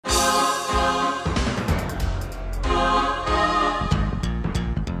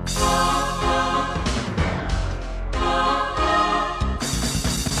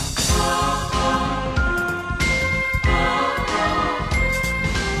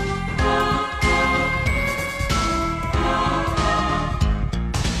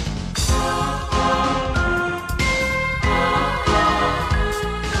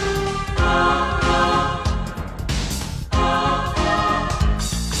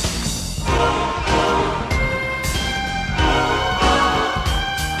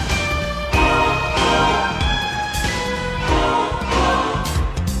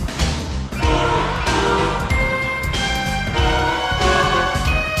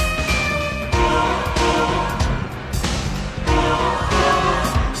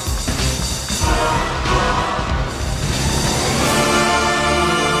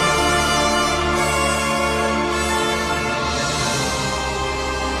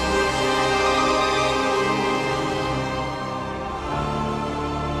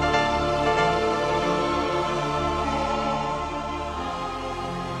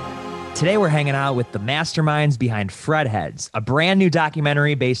Today we're hanging out with the masterminds behind Fredheads, a brand new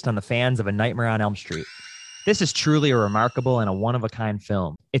documentary based on the fans of A Nightmare on Elm Street. This is truly a remarkable and a one-of-a-kind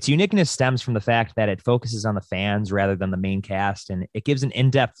film. Its uniqueness stems from the fact that it focuses on the fans rather than the main cast, and it gives an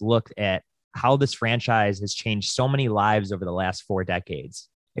in-depth look at how this franchise has changed so many lives over the last 4 decades.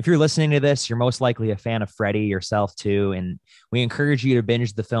 If you're listening to this, you're most likely a fan of Freddy yourself too, and we encourage you to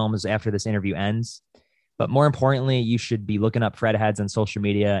binge the films after this interview ends. But more importantly, you should be looking up Fredheads on social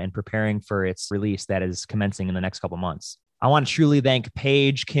media and preparing for its release that is commencing in the next couple months. I want to truly thank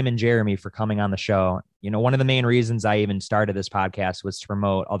Paige, Kim, and Jeremy for coming on the show. You know, one of the main reasons I even started this podcast was to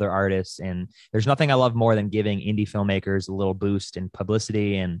promote other artists. And there's nothing I love more than giving indie filmmakers a little boost in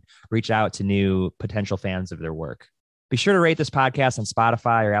publicity and reach out to new potential fans of their work. Be sure to rate this podcast on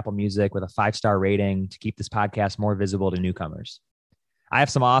Spotify or Apple Music with a 5-star rating to keep this podcast more visible to newcomers. I have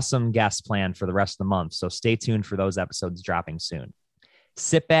some awesome guests planned for the rest of the month, so stay tuned for those episodes dropping soon.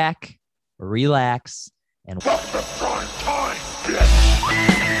 Sit back, relax, and Not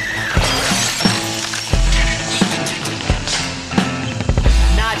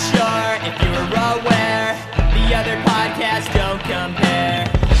sure if you were aware, the other podcasts don't compare.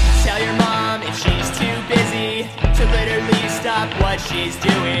 Tell your mom if she's too busy to literally stop what she's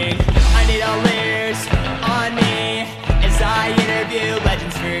doing. I need all ears on me as I interview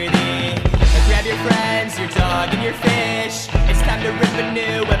legends for thee. Now grab your friends, your dog, and your fish. It's time to rip a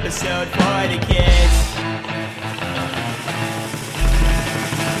new episode for the kids.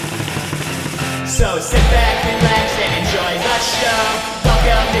 So sit back, relax, and enjoy the show.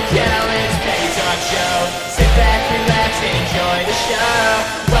 Welcome to Kellen's Petty Talk Show. Sit back, relax, and enjoy the show.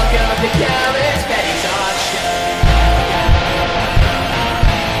 Welcome to Kellen's Petty Talk Show.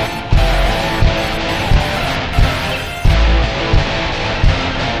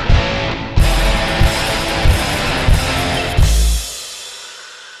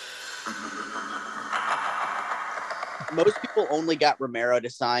 Most people only got Romero to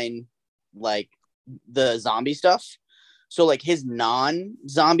sign like the zombie stuff. So like his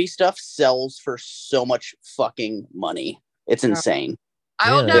non-zombie stuff sells for so much fucking money. It's insane.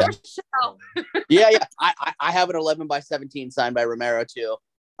 I will never sell. Yeah. I have an 11x17 signed by Romero too.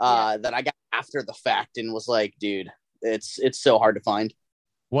 That I got after the fact and was like, dude, it's so hard to find.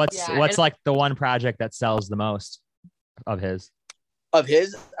 What's like the one project that sells the most of his? Of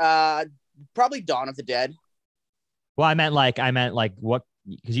his, probably Dawn of the Dead. Well, I meant like what?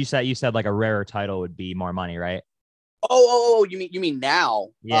 Because you said like a rarer title would be more money, right? Oh, you mean now?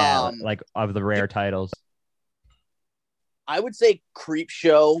 Yeah, like of the rare titles. I would say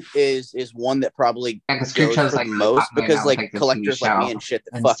Creepshow is one that probably goes for the most because like collectors like me and shit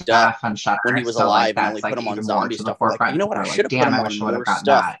that fucked up when he was alive and only put him on zombie stuff. Like, you know what? I should have put him on more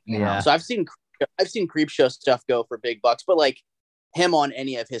stuff. Yeah. So I've seen Creepshow stuff go for big bucks, but like him on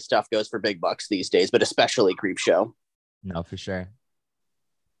any of his stuff goes for big bucks these days, but especially Creepshow. No, for sure.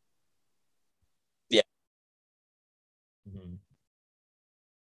 Yeah. Mm-hmm.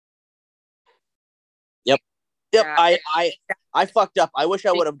 Yep. Yeah. I fucked up. I wish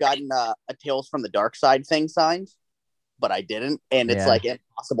I would have gotten a Tales from the Dark Side thing signed, but I didn't, and it's like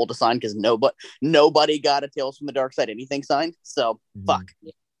impossible to sign because nobody got a Tales from the Dark Side anything signed. So fuck.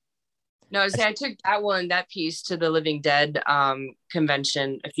 No, I took that piece to the Living Dead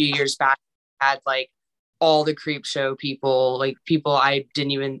convention a few years back. Had like all the Creepshow people, like people I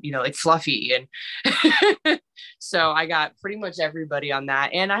didn't even, like Fluffy. And so I got pretty much everybody on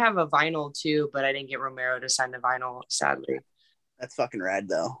that. And I have a vinyl too, but I didn't get Romero to sign the vinyl, sadly. That's fucking rad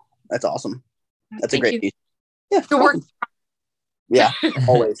though. That's awesome. That's a great piece. Yeah. Good work. Yeah,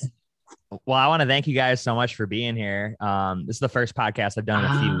 always. Well, I want to thank you guys so much for being here. This is the first podcast I've done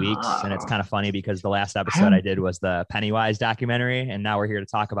in a few weeks, and it's kind of funny because the last episode I did was the Pennywise documentary, and now we're here to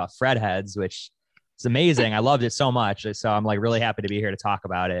talk about Fredheads, which is amazing. I loved it so much, so I'm like really happy to be here to talk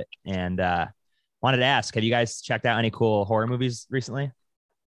about it. And wanted to ask, have you guys checked out any cool horror movies recently?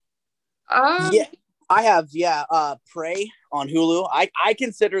 Yeah, I have. Yeah, Prey on Hulu. I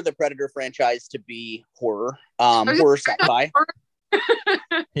consider the Predator franchise to be horror, horror sci-fi.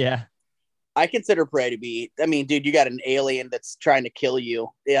 Yeah. I consider Prey to be, I mean, dude, you got an alien that's trying to kill you.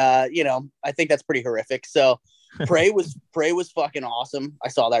 I think that's pretty horrific. So Prey was fucking awesome. I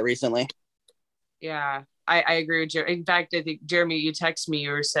saw that recently. Yeah, I agree with you. In fact, I think, Jeremy, you texted me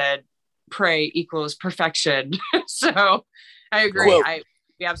or said Prey equals perfection. So I agree. Cool.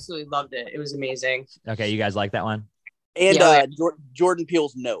 We absolutely loved it. It was amazing. Okay, you guys like that one? And Jordan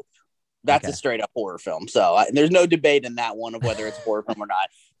Peele's Nope. That's a straight up horror film. So there's no debate in that one of whether it's a horror film or not.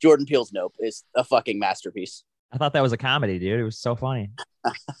 Jordan Peele's Nope is a fucking masterpiece. I thought that was a comedy, dude. It was so funny.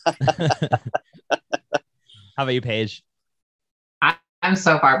 How about you, Paige? I'm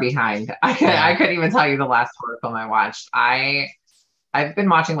so far behind. I couldn't even tell you the last horror film I watched. I've been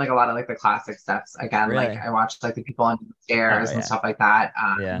watching like a lot of like the classic stuffs again. Really? Like I watched like The People Under the Stairs and stuff like that.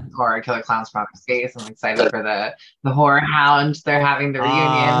 Or Killer Clowns from Outer Space. I'm excited for the Horror Hound. They're having the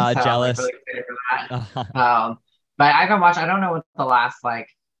reunion. So jealous. I'm like, really excited for that. But I haven't watched. I don't know what the last like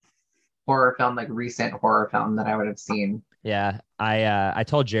horror film, like recent horror film that I would have seen. Yeah, I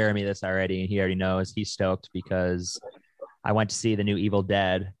told Jeremy this already, and he already knows. He's stoked because I went to see the new Evil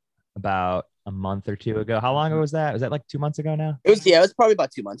Dead about a month or two ago. How long ago was that? Was that like 2 months ago now? It was probably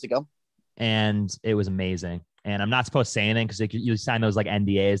about 2 months ago. And it was amazing. And I'm not supposed to say anything because you sign those like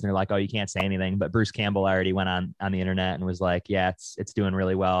NDAs and they're like, oh, you can't say anything. But Bruce Campbell already went on the internet and was like, yeah, it's doing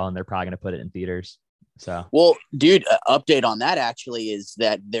really well. And they're probably going to put it in theaters. So, well, dude, update on that actually is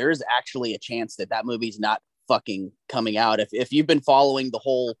that there's actually a chance that movie's not fucking coming out. If you've been following the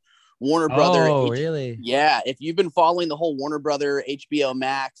whole Warner Brother. Oh, really? Yeah. If you've been following the whole Warner Brother, HBO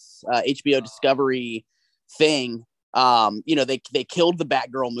Max, HBO Discovery thing, they killed the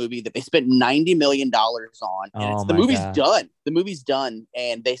Batgirl movie that they spent $90 million on. And the movie's done. The movie's done.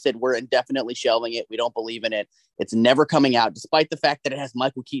 And they said, we're indefinitely shelving it. We don't believe in it. It's never coming out, despite the fact that it has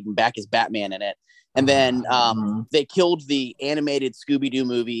Michael Keaton back as Batman in it. And then they killed the animated Scooby-Doo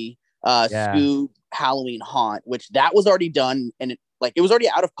movie, Scoob Halloween Haunt, which that was already done. And it was already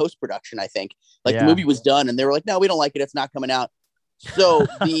out of post-production, I think. The movie was done and they were like, no, we don't like it. It's not coming out. So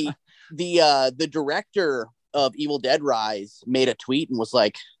the director of Evil Dead Rise made a tweet and was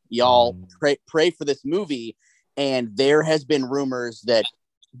like, y'all pray for this movie. And there has been rumors that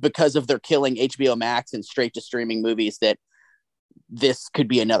because of their killing HBO Max and straight to streaming movies, that this could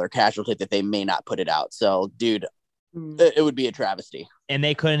be another casualty that they may not put it out. So dude, it would be a travesty. And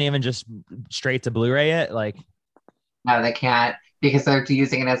they couldn't even just straight to Blu-ray it. No, they can't, because they're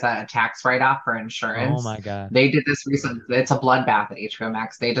using it as a tax write-off for insurance. Oh my God. They did this recently. It's a bloodbath at HBO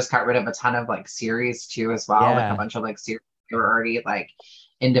Max. They just got rid of a ton of series too as well. Like a bunch of series that were already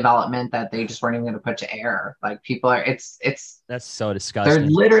in development that they just weren't even going to put to air. People are, it's that's so disgusting. They're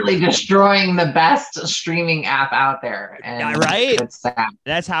literally destroying the best streaming app out there. And right? It's sad.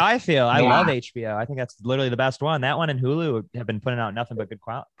 That's how I feel. I love HBO. I think that's literally the best one. That one and Hulu have been putting out nothing but good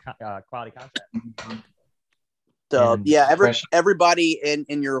quality content. So everybody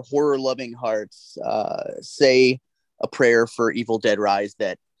in your horror loving hearts, say a prayer for Evil Dead Rise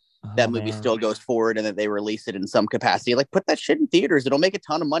that movie still goes forward and that they release it in some capacity. Put that shit in theaters. It'll make a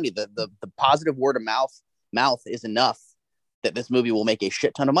ton of money. The positive word of mouth is enough that this movie will make a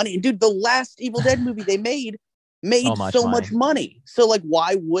shit ton of money. And dude, the last Evil Dead movie they made so much money. So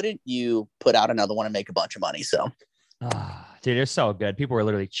why wouldn't you put out another one and make a bunch of money? So dude, they're so good. People were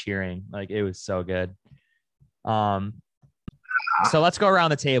literally cheering. It was so good. So let's go around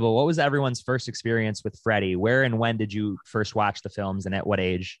the table. What was everyone's first experience with Freddy? Where and when did you first watch the films and at what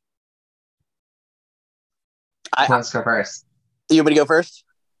age? Let's go first. You want me to go first?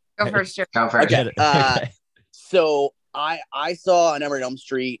 Go first. Go first. Okay. So I saw Nightmare on Elm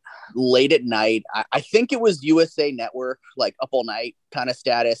Street late at night. I think it was USA Network, up all night kind of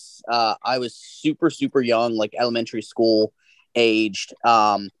status. I was super, super young, elementary school aged.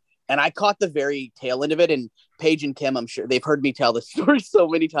 And I caught the very tail end of it. And Paige and Kim, I'm sure they've heard me tell this story so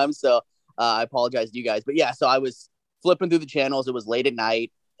many times. So I apologize to you guys. But yeah, so I was flipping through the channels. It was late at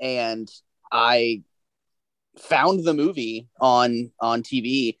night. And I found the movie on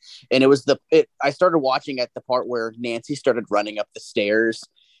TV. And it was I started watching at the part where Nancy started running up the stairs.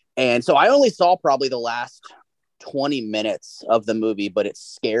 And so I only saw probably the last 20 minutes of the movie, but it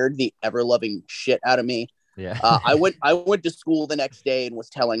scared the ever-loving shit out of me. Yeah. I went to school the next day and was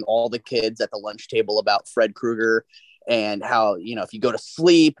telling all the kids at the lunch table about Fred Krueger and how, if you go to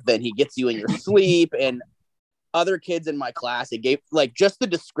sleep, then he gets you in your sleep. And other kids in my class, it gave just the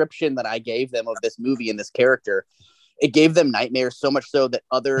description that I gave them of this movie and this character, it gave them nightmares, so much so that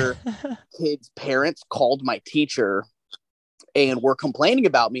other kids' parents called my teacher and were complaining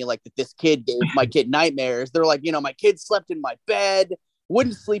about me, that this kid gave my kid nightmares. They're like, my kid slept in my bed,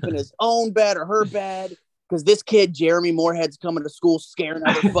 wouldn't sleep in his own bed or her bed. Because this kid, Jeremy Morehead's coming to school scaring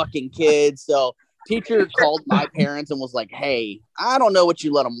other fucking kids. So teacher called my parents and was like, hey, I don't know what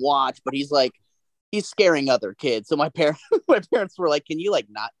you let him watch, but he's scaring other kids. So my parents were like, can you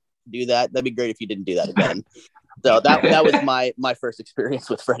not do that? That'd be great if you didn't do that again. So that was my first experience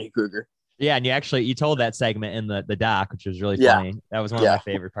with Freddy Krueger. Yeah, and you told that segment in the doc, which was really funny. That was one of my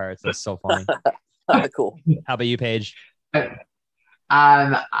favorite parts. That's so funny. Cool. How about you, Paige?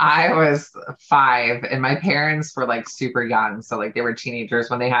 I was 5 and my parents were super young. So they were teenagers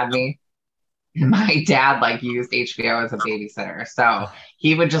when they had me. And my dad used HBO as a babysitter. So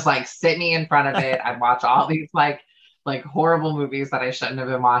he would just sit me in front of it. I'd watch all these like horrible movies that I shouldn't have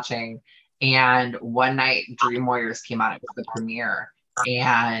been watching. And one night Dream Warriors came out. It was the premiere.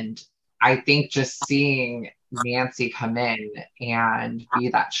 And I think just seeing Nancy come in and be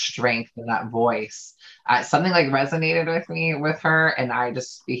that strength and that voice, something like resonated with me with her. And I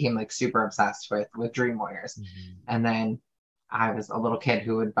just became like super obsessed with Dream Warriors. Mm-hmm. And then I was a little kid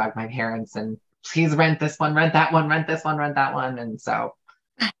who would bug my parents and please rent this one, rent that one, rent this one, rent that one. And so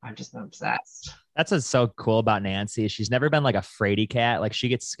I've just been obsessed. That's what's so cool about Nancy. She's never been like a fraidy cat. Like she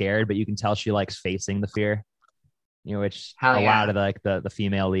gets scared, but you can tell she likes facing the fear. You know, which a lot of the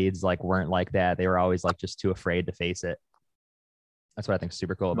female leads like weren't like that. They were always like just too afraid to face it. That's what I think is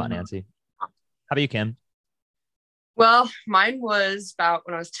super cool about Nancy. How about you, Kim? Well, mine was about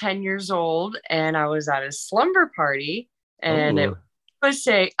when I was 10 years old and I was at a slumber party and it was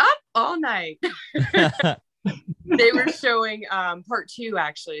say up all night. They were showing part 2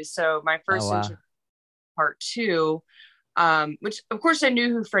 actually. So my first part 2, which of course I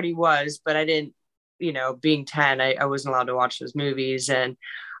knew who Freddie was, but I didn't, being 10, I wasn't allowed to watch those movies. And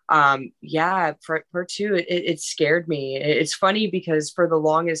part 2, it scared me. It's funny because for the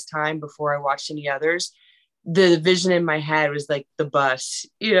longest time before I watched any others, the vision in my head was like the bus,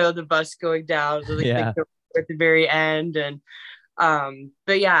 the bus going down at the very end. And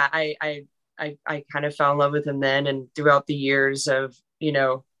but yeah, I kind of fell in love with him then, and throughout the years of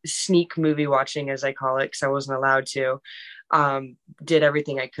sneak movie watching, as I call it, because I wasn't allowed to, did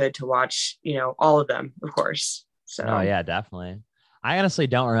everything I could to watch all of them, of course. So oh yeah, definitely. I honestly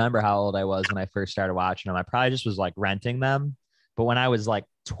don't remember how old I was when I first started watching them. I probably just was like renting them, but when I was like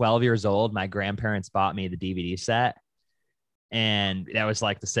 12 years old, my grandparents bought me the DVD set, and that was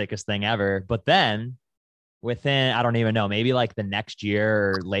like the sickest thing ever. But then within, I don't even know, maybe like the next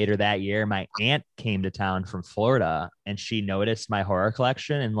year or later that year, my aunt came to town from Florida and she noticed my horror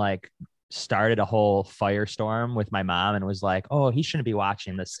collection and like started a whole firestorm with my mom and was like, oh, he shouldn't be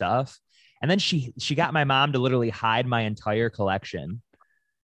watching this stuff. And then she got my mom to literally hide my entire collection.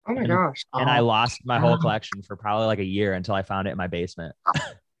 Oh my gosh. And I lost my whole collection for probably like a year until I found it in my basement.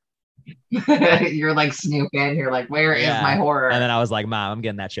 You're like snooping. You're like, where is my horror? And then I was like, Mom, I'm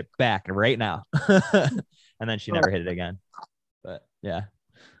getting that shit back right now. And then she never hit it again. But yeah.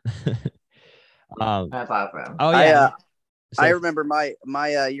 That's awesome. Oh yeah. I remember my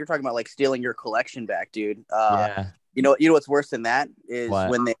you're talking about like stealing your collection back, dude. Yeah. You know what's worse than that is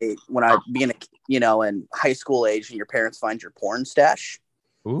when I being in high school age and your parents find your porn stash.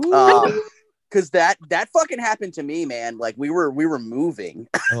 Ooh. Because that fucking happened to me, man. Like we were moving.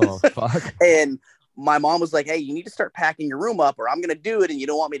 Oh fuck. And my mom was like, hey, you need to start packing your room up or I'm gonna do it, and you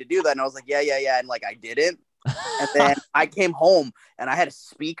don't want me to do that. And I was like, yeah, and like I didn't. And then I came home and I had a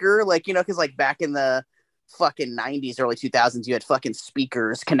speaker, like, because like back in the fucking 90s, early 2000s, you had fucking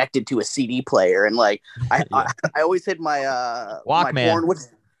speakers connected to a CD player, and like I always had my Walkman. My porn was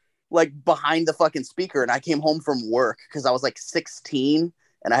like behind the fucking speaker, and I came home from work because I was like 16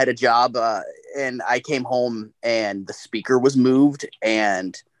 and I had a job, and I came home and the speaker was moved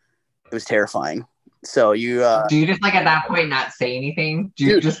and it was terrifying. So do you just like at that point not say anything? Do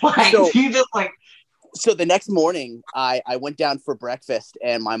you just like So the next morning I went down for breakfast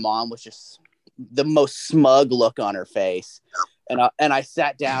and my mom was just the most smug look on her face. And I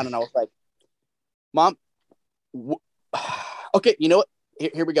sat down and I was like, Mom, okay, you know what?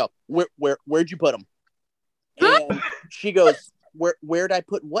 Here we go. Where'd you put them? And she goes, where'd I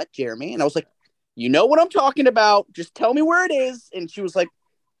put what, Jeremy? And I was like, you know what I'm talking about. Just tell me where it is. And she was like,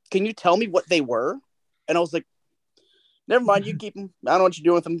 can you tell me what they were? And I was like, never mind, you keep them. I don't know what you're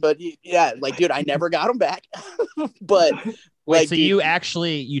doing with them, but yeah, like, dude, I never got them back. But wait, so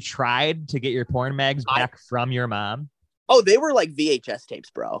you tried to get your porn mags back from your mom? Oh, they were like VHS tapes,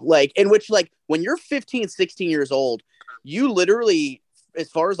 bro. Like, in which, like, when you're 15, 16 years old, you literally, as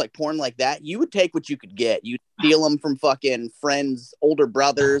far as like porn like that, you would take what you could get. You'd steal them from fucking friends, older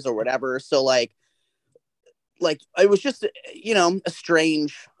brothers or whatever. So like it was just, a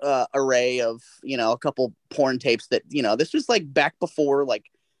strange array of, a couple porn tapes that, this was like back before like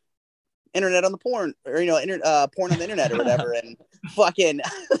internet on the porn or, porn on the internet or whatever. And fucking,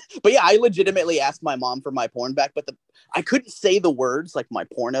 but yeah, I legitimately asked my mom for my porn back, but I couldn't say the words like my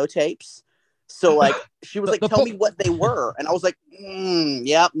porno tapes. So like, she was like, tell me what they were. And I was like,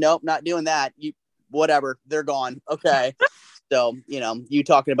 yep, nope, not doing that. Whatever, they're gone. Okay. So, you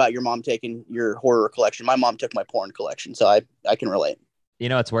talking about your mom taking your horror collection. My mom took my porn collection. So I can relate. You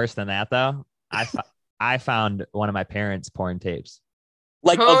know, it's worse than that though. I found one of my parents' porn tapes.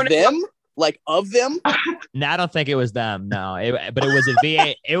 Like of them? Like of them? No, I don't think it was them. No, but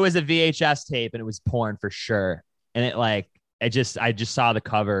it was a VHS tape and it was porn for sure. And it like, I just saw the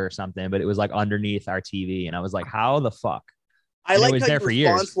cover or something, but it was like underneath our TV, and I was like, "How the fuck?" I like how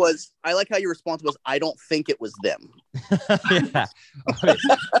your response was. I like how your response was. I don't think it was them. Yeah,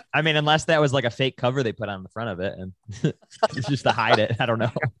 I mean, unless that was like a fake cover they put on the front of it, and it's just to hide it. I don't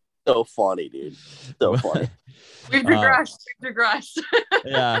know. So funny, dude. So funny. We've regressed.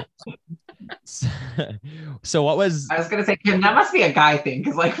 Yeah. So what was? I was gonna say, Kim, that must be a guy thing,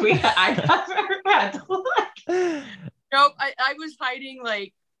 because like I never had to look. Nope, I was hiding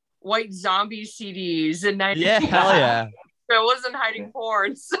like white zombie CDs and yeah, hell yeah. So I wasn't hiding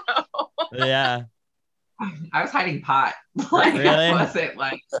porn. So yeah, I was hiding pot. Like really? I wasn't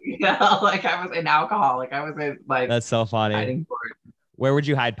like like I was in alcohol. Like I wasn't like. That's so funny. Hiding porn. Where would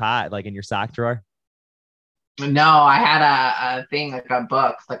you hide pot? Like in your sock drawer? No, I had a thing, like a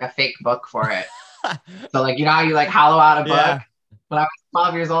book, like a fake book for it. So like, you know how you like hollow out a book? Yeah. When I was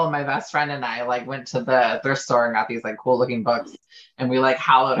 12 years old, my best friend and I like went to the thrift store and got these like cool looking books, and we like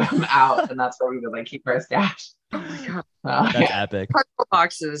hollowed them out, and that's where we would like keep our stash. Oh my God. That's epic. Puzzle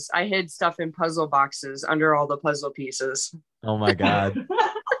boxes. I hid stuff in puzzle boxes under all the puzzle pieces. Oh my God.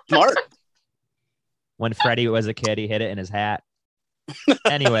 Smart. When Freddie was a kid, he hid it in his hat.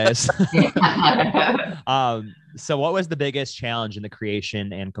 Anyways. So what was the biggest challenge in the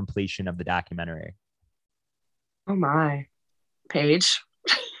creation and completion of the documentary? Oh my. Paige?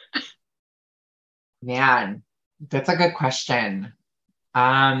 Man, that's a good question.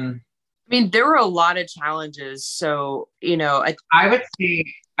 I mean, there were a lot of challenges. So, you know, I would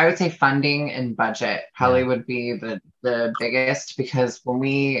say funding and budget probably would be the biggest, because when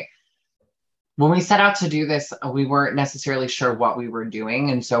we set out to do this, we weren't necessarily sure what we were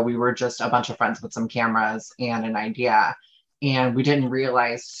doing. And so we were just a bunch of friends with some cameras and an idea. And we didn't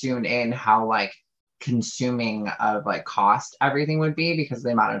realize soon in how like consuming of like cost everything would be, because of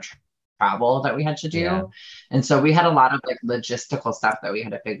the amount of travel that we had to do. Yeah. And so we had a lot of like logistical stuff that we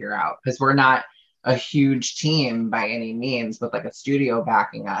had to figure out, because we're not a huge team by any means with like a studio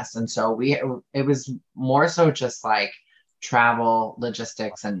backing us. And so it was more so just like travel,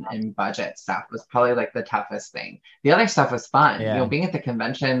 logistics, and budget stuff was probably like the toughest thing. The other stuff was fun. Yeah. You know, being at the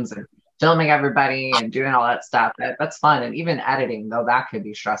conventions and filming everybody and doing all that stuff, that's fun. And even editing, though that could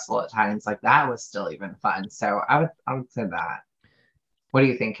be stressful at times, like that was still even fun. So I would say that. What do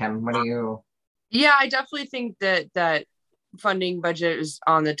you think, Kim? What do you? Yeah, I definitely think that funding budget is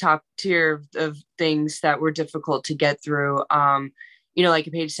on the top tier of things that were difficult to get through. You know, like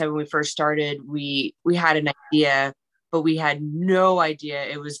Paige said, when we first started, we had an idea, but we had no idea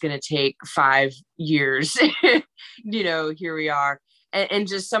it was going to take 5 years. You know, here we are. And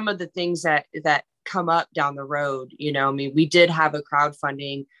just some of the things that come up down the road, you know, I mean, we did have a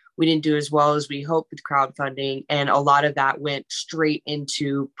crowdfunding. We didn't do as well as we hoped with crowdfunding. And a lot of that went straight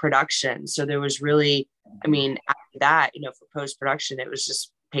into production. So there was really, I mean, after that, you know, for post-production, it was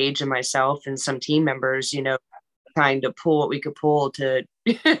just Paige and myself and some team members, you know, trying to pull what we could pull to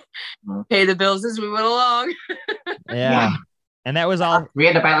pay the bills as we went along. Yeah. And that was all. We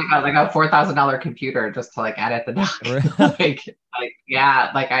had to buy like a $4,000 computer just to like edit the doc.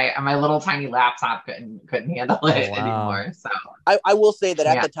 My little tiny laptop couldn't handle it anymore. So I will say that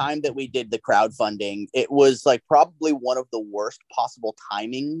at the time that we did the crowdfunding, it was like probably one of the worst possible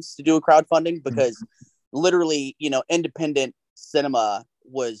timings to do a crowdfunding, because literally, you know, independent cinema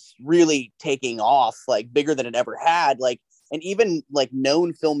was really taking off, like bigger than it ever had. Like, and even like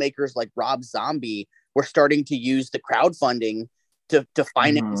known filmmakers like Rob Zombie were starting to use the crowdfunding to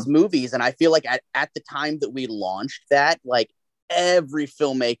finance movies. And I feel like at the time that we launched that, like every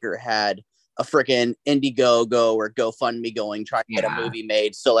filmmaker had a freaking Indiegogo or GoFundMe going, trying to get a movie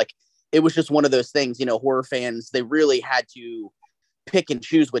made. So like, it was just one of those things, you know, horror fans, they really had to pick and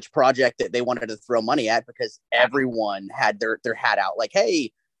choose which project that they wanted to throw money at, because everyone had their hat out. Like,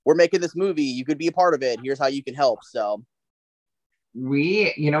 hey, we're making this movie. You could be a part of it. Here's how you can help. So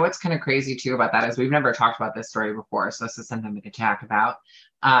you know, what's kind of crazy too about that is we've never talked about this story before. So this is something we could talk about.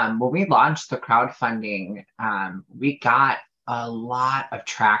 When we launched the crowdfunding, we got a lot of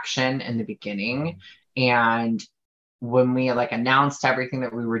traction in the beginning. And when we like announced everything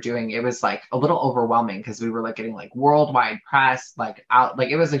that we were doing, it was like a little overwhelming, because we were like getting like worldwide press, like out,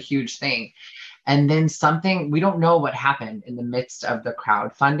 like it was a huge thing. And then we don't know what happened in the midst of the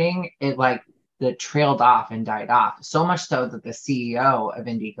crowdfunding. That trailed off and died off, so much so that the CEO of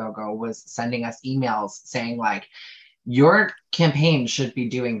Indiegogo was sending us emails saying like, your campaign should be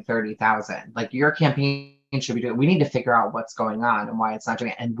doing 30,000. Like your campaign should be doing, we need to figure out what's going on and why it's not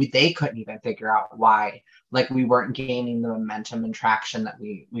doing it. And they couldn't even figure out why, like we weren't gaining the momentum and traction that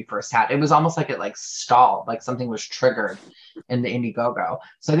we first had. It was almost like it like stalled, like something was triggered in the Indiegogo.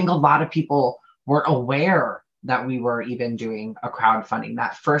 So I think a lot of people were aware that we were even doing a crowdfunding.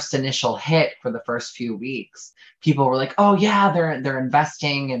 That first initial hit for the first few weeks, people were like, oh yeah, they're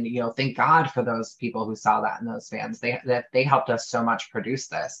investing. And, you know, thank God for those people who saw that and those fans. They helped us so much produce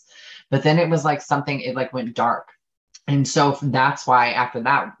this. But then it was like something, it like went dark. And so that's why after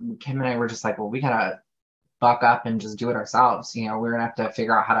that, Kim and I were just like, well, we gotta buck up and just do it ourselves. You know, we're gonna have to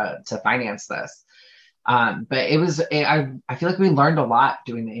figure out how to finance this. But I feel like we learned a lot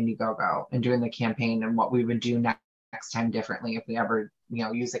doing the Indiegogo and doing the campaign and what we would do next time differently if we ever, you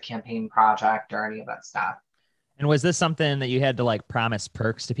know, use a campaign project or any of that stuff. And was this something that you had to like promise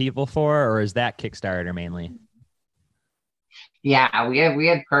perks to people for, or is that Kickstarter mainly? Yeah, we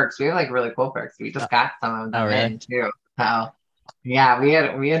had perks. We have like really cool perks. We just got some of them really? in too. So yeah,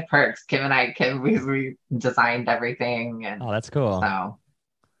 we had perks. Kim and I, we designed everything, and oh, that's cool. So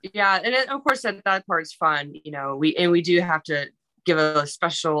yeah, and of course that part's fun. You know, we do have to give a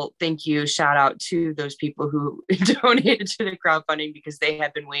special thank you shout out to those people who donated to the crowdfunding because they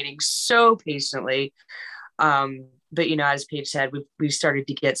have been waiting so patiently. But you know, as Paige said, we've started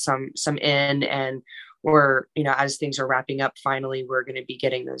to get some in, and we're, you know, as things are wrapping up, finally we're going to be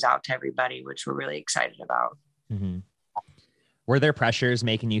getting those out to everybody, which we're really excited about. Mm-hmm. Were there pressures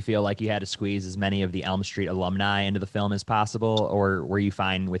making you feel like you had to squeeze as many of the Elm Street alumni into the film as possible, or were you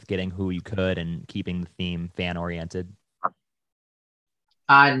fine with getting who you could and keeping the theme fan oriented?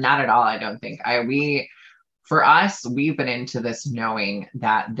 Not at all. I don't think for us, we've been into this knowing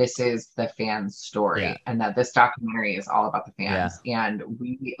that this is the fans' story and that this documentary is all about the fans. Yeah. And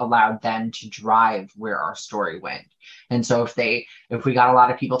we allowed them to drive where our story went. And so if we got a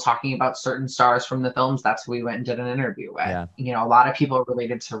lot of people talking about certain stars from the films, that's who we went and did an interview with. Yeah. You know, a lot of people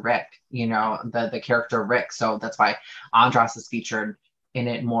related to Rick, you know, the character Rick. So that's why Andras is featured in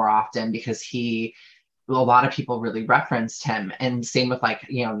it more often, because a lot of people really referenced him. And same with like,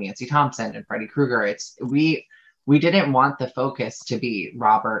 you know, Nancy Thompson and Freddy Krueger. We didn't want the focus to be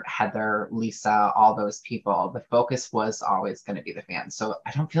Robert, Heather, Lisa, all those people. The focus was always going to be the fans. So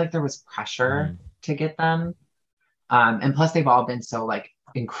I don't feel like there was pressure to get them. And plus they've all been so like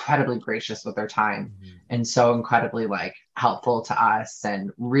incredibly gracious with their time and so incredibly like helpful to us and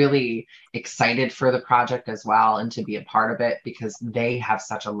really excited for the project as well and to be a part of it because they have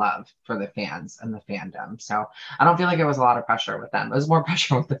such a love for the fans and the fandom. So I don't feel like it was a lot of pressure with them. It was more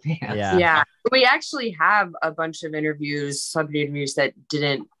pressure with the fans. Yeah. We actually have a bunch of interviews, celebrity interviews that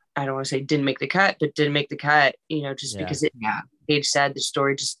I don't want to say didn't make the cut, but didn't make the cut, you know, just because Paige said the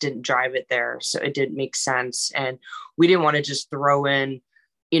story just didn't drive it there. So it didn't make sense. And we didn't want to just throw in,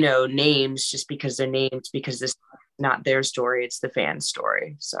 you know, names just because they're names, because this is not their story, it's the fan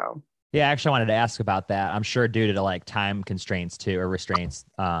story. So yeah, I actually wanted to ask about that. I'm sure due to like time constraints too, or restraints,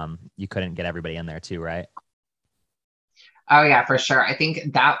 you couldn't get everybody in there too, right? Oh yeah, for sure. I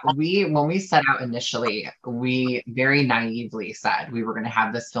think that when we set out initially, we very naively said we were going to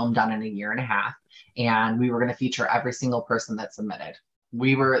have this film done in 1.5 years, and we were going to feature every single person that submitted.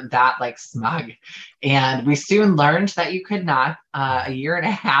 We were that like smug, and we soon learned that you could not. 1.5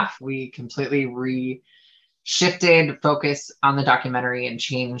 years, we completely shifted focus on the documentary and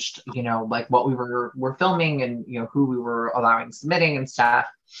changed, you know, like what we were filming and, you know, who we were allowing submitting and stuff.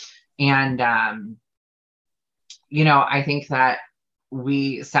 And, you know, I think that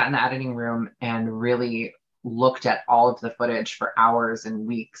we sat in the editing room and really looked at all of the footage for hours and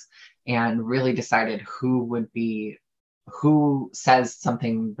weeks and really decided who says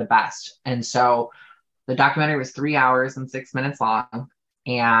something the best. And so the documentary was 3 hours and 6 minutes long,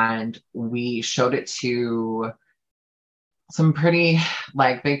 and we showed it to some pretty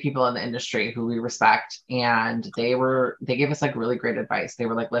like big people in the industry who we respect. And they gave us like really great advice. They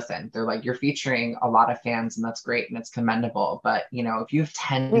were like, listen, they're like, you're featuring a lot of fans and that's great and it's commendable. But you know, if you have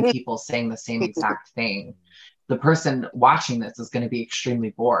 10 people saying the same exact thing, the person watching this is going to be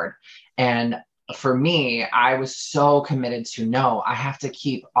extremely bored. And for me, I was so committed to no, I have to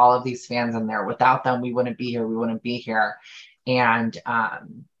keep all of these fans in there. Without them, we wouldn't be here. We wouldn't be here. And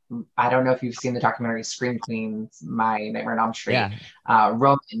I don't know if you've seen the documentary Scream Queens, My Nightmare on Elm Street. Yeah.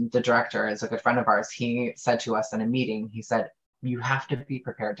 Roman, the director, is a good friend of ours. He said to us in a meeting, he said, you have to be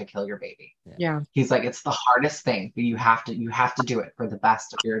prepared to kill your baby. Yeah. He's like, it's the hardest thing, but you have to do it for the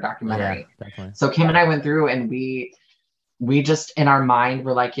best of your documentary. Yeah, definitely. So Kim and I went through and we just in our mind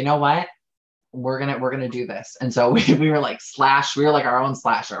were like, you know what? We're gonna do this. And so we were like our own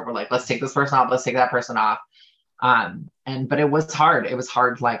slasher. We're like, let's take this person off, let's take that person off. But it was hard. It was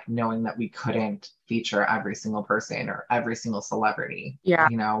hard, like knowing that we couldn't feature every single person or every single celebrity. Yeah.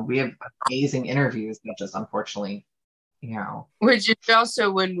 You know, we have amazing interviews that just unfortunately Which is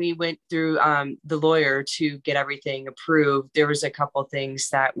also when we went through the lawyer to get everything approved, there was a couple things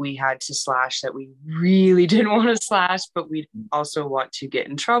that we had to slash that we really didn't want to slash, but we also want to get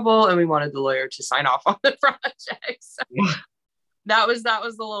in trouble, and we wanted the lawyer to sign off on the project. So that was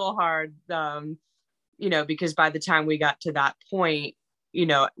a little hard, because by the time we got to that point,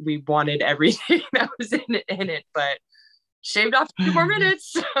 we wanted everything that was in it, but shaved off 2 more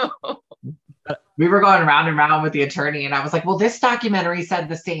minutes. So. We were going round and round with the attorney, and I was like, well, this documentary said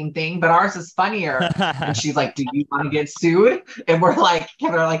the same thing, but ours is funnier. And she's like, do you want to get sued? And we're like,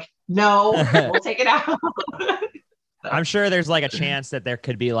 no, we'll take it out. I'm sure there's like a chance that there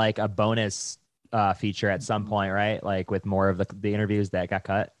could be like a bonus feature at some point, right? Like with more of the interviews that got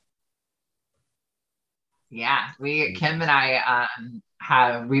cut. Yeah, Kim and I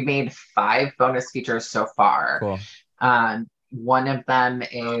we made 5 bonus features so far. Cool. One of them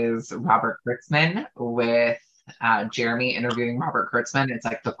is Robert Kurtzman with Jeremy interviewing Robert Kurtzman. It's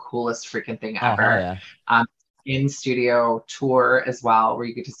like the coolest freaking thing ever. Yeah. In studio tour as well, where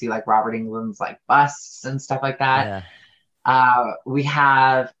you get to see like Robert Englund's like busts and stuff like that. Yeah. We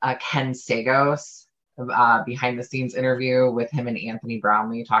have Ken Sagos behind the scenes interview with him and Anthony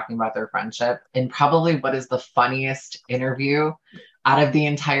Brownlee talking about their friendship, and probably what is the funniest interview out of the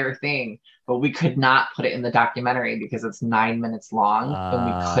entire thing. But we could not put it in the documentary because it's 9 minutes long,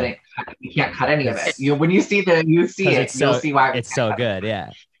 and we can't cut any of it. When you see it, you'll see why. It's so good. Yeah.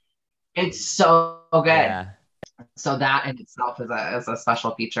 It's so good. Yeah. So that in itself is a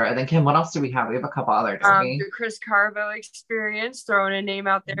special feature. And then Kim, what else do we have? We have a couple other, don't we? The Chris Carbo experience, throwing a name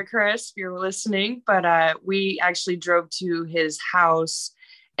out there, Chris, if you're listening. But we actually drove to his house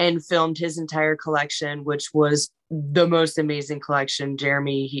and filmed his entire collection, which was the most amazing collection.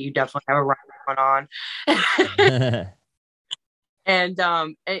 Jeremy, you definitely have a run on. And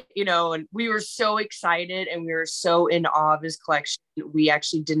and we were so excited, and we were so in awe of his collection. We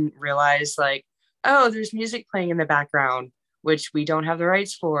actually didn't realize, like, oh, there's music playing in the background, which we don't have the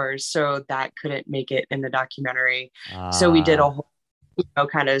rights for, so that couldn't make it in the documentary. So we did a whole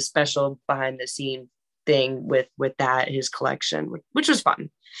kind of special behind the scene thing with that, his collection, which was fun.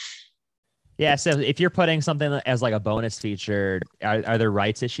 Yeah, so if you're putting something as like a bonus feature, are there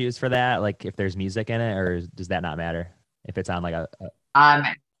rights issues for that? Like if there's music in it, or does that not matter if it's on like a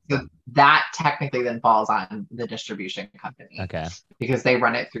so that technically then falls on the distribution company. Okay. Because they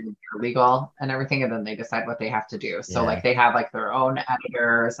run it through their legal and everything, and then they decide what they have to do. So like they have like their own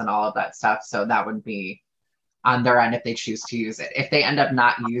editors and all of that stuff. So that would be on their end if they choose to use it. If they end up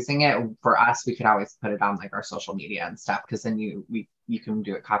not using it, for us, we could always put it on like our social media and stuff, because then you can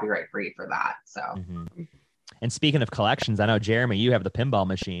do it copyright free for that. So. Mm-hmm. And speaking of collections, I know, Jeremy, you have the pinball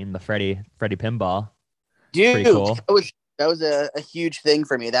machine, the Freddy pinball. Dude, pretty cool. That was a huge thing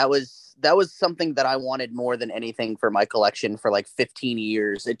for me. That was something that I wanted more than anything for my collection for like 15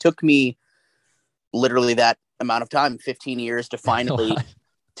 years. It took me literally that amount of time, 15 years, to finally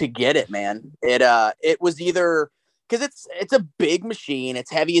to get it, man. It was either, because it's a big machine,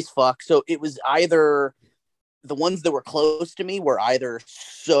 it's heavy as fuck. So it was either the ones that were close to me were either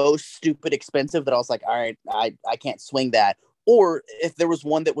so stupid expensive that I was like, all right, I can't swing that. Or if there was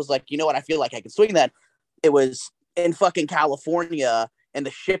one that was like, you know what, I feel like I can swing that, it was in fucking California, and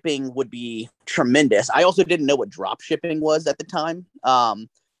the shipping would be tremendous. I also didn't know what drop shipping was at the time,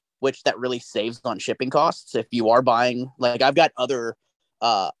 which that really saves on shipping costs. If you are buying, like, I've got other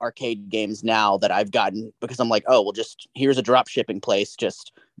arcade games now that I've gotten because I'm like, oh, well, just here's a drop shipping place,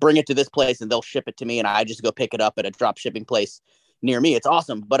 just bring it to this place and they'll ship it to me, and I just go pick it up at a drop shipping place near me. It's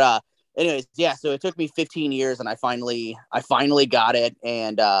awesome. But anyways, yeah, so it took me 15 years, and I finally got it.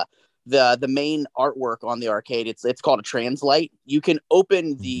 And the main artwork on the arcade, it's called a translite. You can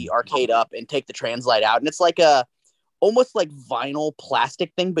open the arcade up and take the translite out, and it's like almost like vinyl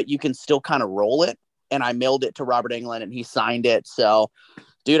plastic thing, but you can still kind of roll it. And I mailed it to Robert Englund, and he signed it. So,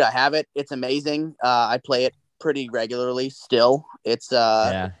 dude, I have it. It's amazing. I play it pretty regularly still. It's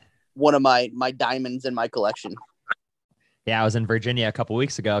one of my diamonds in my collection. Yeah, I was in Virginia a couple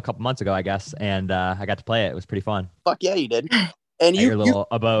months ago, I guess, and I got to play it. It was pretty fun. Fuck yeah, you did. And your little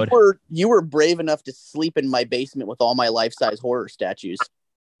abode. You were brave enough to sleep in my basement with all my life-size horror statues.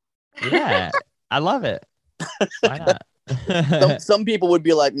 Yeah, I love it. Why not? Some people would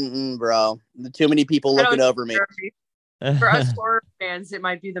be like, bro, too many people looking over me. For us horror fans, it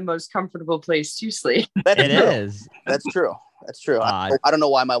might be the most comfortable place to sleep. It is. That's true. I don't know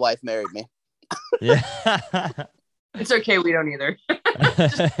why my wife married me. Yeah. It's okay. We don't either.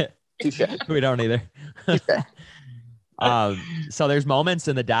 Touche. We don't either. So there's moments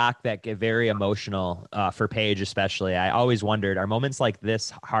in the doc that get very emotional for Paige, especially. I always wondered, are moments like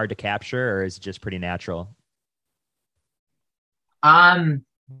this hard to capture, or is it just pretty natural? So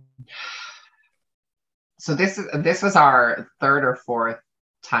this was our third or fourth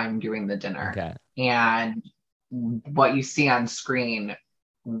time doing the dinner. Okay. And what you see on screen,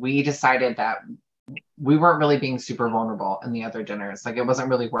 we decided that we weren't really being super vulnerable in the other dinners. Like, it wasn't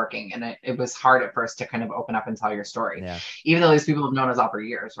really working. And it was hard at first to kind of open up and tell your story. Yeah. Even though these people have known us all for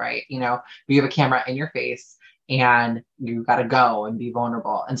years, right? You know, you have a camera in your face and you got to go and be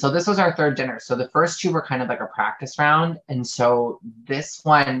vulnerable. And so this was our third dinner. So the first two were kind of like a practice round. And so this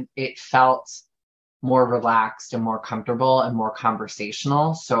one, it felt more relaxed and more comfortable and more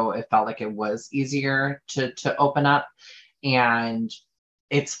conversational. So it felt like it was easier to open up. And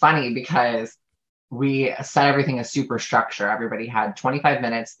it's funny because we set everything as super structure. Everybody had 25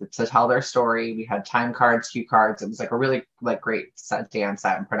 minutes to tell their story. We had time cards, cue cards. It was like a really great day on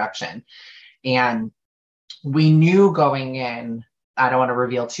set and production. And we knew going in, I don't want to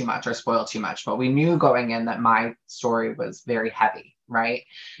reveal too much or spoil too much, but we knew going in that my story was very heavy, right?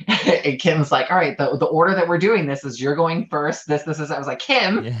 And Kim's like, all right, the order that we're doing this is you're going first. This is, I was like,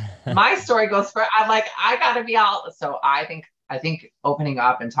 Kim, my story goes first. I'm like, I gotta be out. So I think opening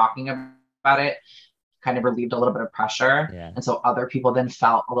up and talking about it kind of relieved a little bit of pressure. Yeah. And so other people then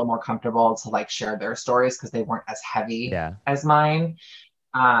felt a little more comfortable to like share their stories because they weren't as heavy as mine.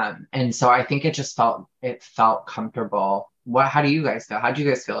 And so I think it felt comfortable. How do you guys feel? How do you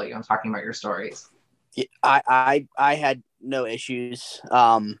guys feel, talking about your stories? Yeah, I had no issues.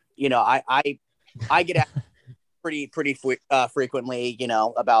 You know, I get asked pretty frequently, you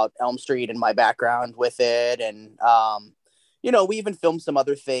know, about Elm Street and my background with it. And, you know, we even filmed some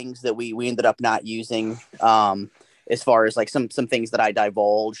other things that we ended up not using, as far as like some things that I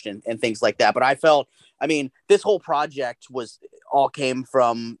divulged and things like that. But I felt, I mean, this whole project all came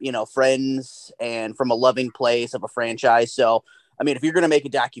from, you know, friends and from a loving place of a franchise. So, I mean, if you're going to make a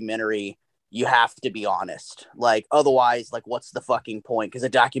documentary, you have to be honest. Like, otherwise, like, what's the fucking point? Because a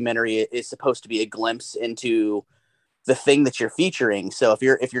documentary is supposed to be a glimpse into the thing that you're featuring. So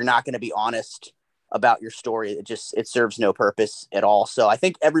if you're not going to be honest about your story, it serves no purpose at all. So I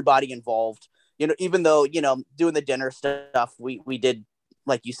think everybody involved, you know, even though, you know, doing the dinner stuff, we did,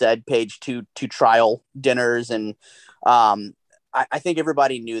 like you said, Paige, two trial dinners. And I think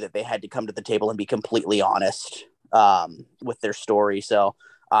everybody knew that they had to come to the table and be completely honest with their story. So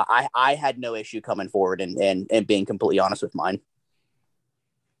I had no issue coming forward and being completely honest with mine.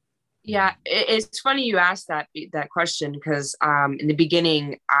 Yeah, it's funny you asked that question because in the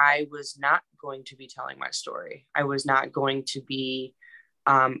beginning, I was not going to be telling my story. I was not going to be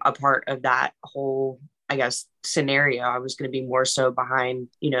a part of that whole, I guess, scenario. I was going to be more so behind,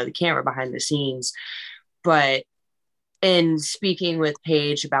 you know, the camera, behind the scenes. But in speaking with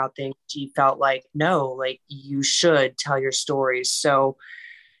Paige about things, she felt like, no, like, you should tell your stories. So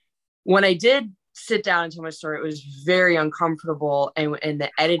when I did sit down and tell my story, it was very uncomfortable. And in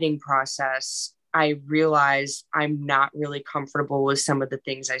the editing process, I realized I'm not really comfortable with some of the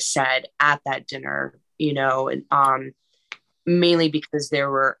things I said at that dinner, you know, and mainly because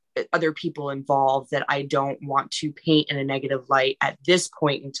there were other people involved that I don't want to paint in a negative light at this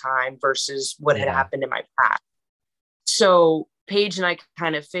point in time versus what had happened in my past. So Paige and I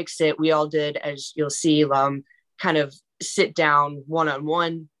kind of fixed it. We all did, as you'll see, kind of sit down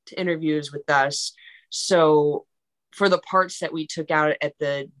one-on-one interviews with us. So for the parts that we took out at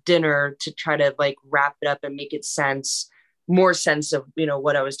the dinner to try to like wrap it up and make it more sense of, you know,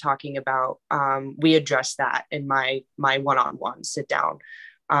 what I was talking about, we addressed that in my one-on-one sit down,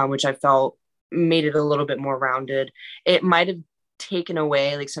 which I felt made it a little bit more rounded. It might have taken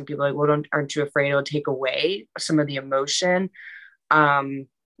away, like some people are like, well, aren't you afraid it'll take away some of the emotion?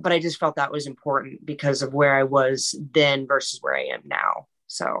 But I just felt that was important because of where I was then versus where I am now.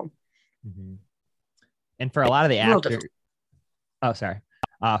 So, and for a lot of the actors, for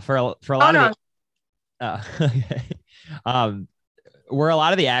a lot of the, were a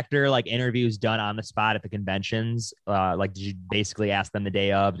lot of the actor like interviews done on the spot at the conventions? Like, did you basically ask them the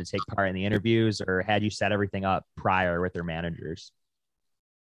day of to take part in the interviews, or had you set everything up prior with their managers?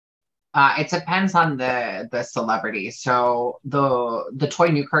 It depends on the celebrity. So the Toy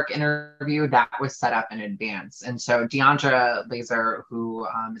Newkirk interview, that was set up in advance. And so Deandra Laser, who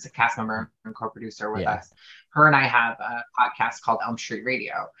is a cast member and co-producer with us, her and I have a podcast called Elm Street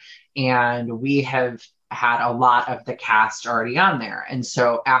Radio. And we have had a lot of the cast already on there. And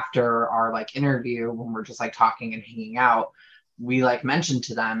so after our like interview, when we're just like talking and hanging out, we like mentioned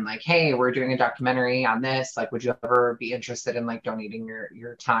to them like, hey, we're doing a documentary on this. Like, would you ever be interested in like donating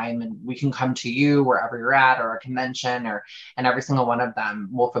your time, and we can come to you wherever you're at, or a convention, and every single one of them,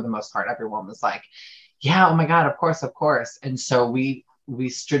 well, for the most part, everyone was like, yeah, oh my God, of course. And so we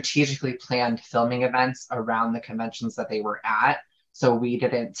strategically planned filming events around the conventions that they were at. So we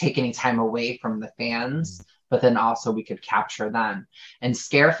didn't take any time away from the fans, but then also we could capture them. And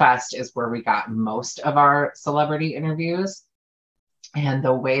Scarefest is where we got most of our celebrity interviews. And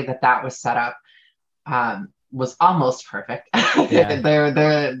the way that was set up was almost perfect. Yeah.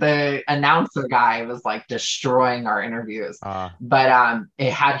 the announcer guy was like destroying our interviews. But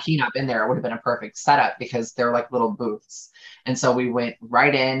had he not been there, it would have been a perfect setup because they're like little booths. And so we went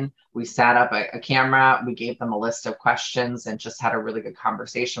right in, we sat up a camera, we gave them a list of questions and just had a really good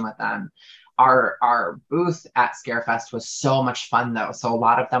conversation with them. Our booth at Scarefest was so much fun though. So a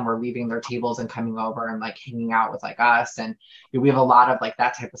lot of them were leaving their tables and coming over and like hanging out with like us. And we have a lot of like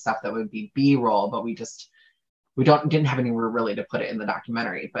that type of stuff that would be B-roll, but we didn't have anywhere really to put it in the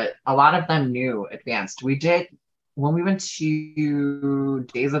documentary. But a lot of them knew advanced. We did when we went to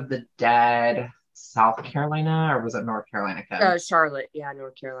Days of the Dead, South Carolina, or was it North Carolina? Charlotte. Yeah,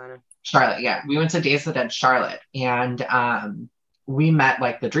 North Carolina. Charlotte, yeah. We went to Days of the Dead, Charlotte. And we met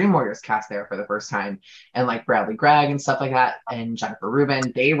like the Dream Warriors cast there for the first time, and like Bradley Gregg and stuff like that, and Jennifer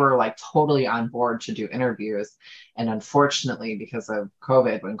Rubin. They were like totally on board to do interviews. And unfortunately, because of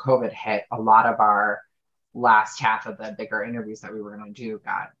COVID, when COVID hit, a lot of our last half of the bigger interviews that we were going to do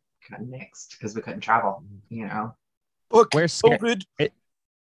got kind of nixed because we couldn't travel, you know. Where's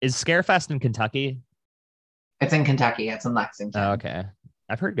is Scarefest in Kentucky? It's in Kentucky. It's in Lexington. Oh, okay.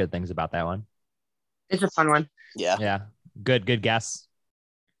 I've heard good things about that one. It's a fun one. Yeah. Good guess.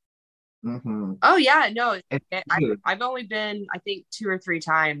 Mm-hmm. Oh yeah, no, I've only been, I think 2 or 3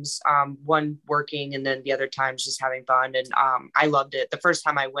 times, one working and then the other times just having fun. And I loved it. The first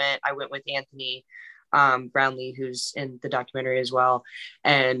time I went with Anthony Brownlee, who's in the documentary as well.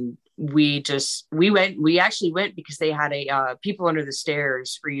 And we actually went because they had a People Under the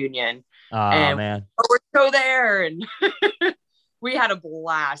Stairs reunion. Oh, and man. We're so there. And we had a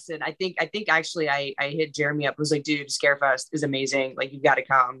blast. And I think actually I hit Jeremy up. I was like, dude, Scarefest is amazing. Like, you got to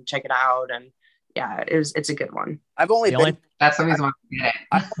come check it out. And yeah, it's a good one. That's the reason why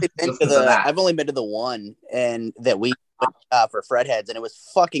I've only been to the one and that we for Fred Heads, and it was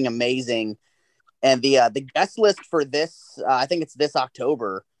fucking amazing. And the guest list for this, I think it's this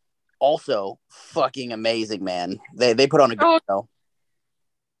October, also fucking amazing, man. They put on a good show.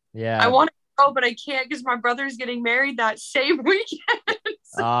 Yeah. I want to go, but I can't because my brother's getting married that same weekend.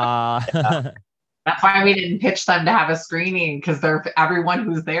 That's why we didn't pitch them to have a screening, because everyone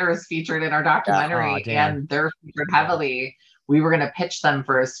who's there is featured in our documentary, and they're featured heavily. We were going to pitch them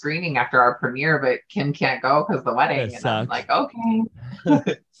for a screening after our premiere, but Kim can't go because of the wedding. And I'm like, okay.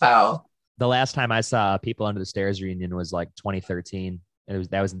 So the last time I saw People Under the Stairs reunion was like 2013.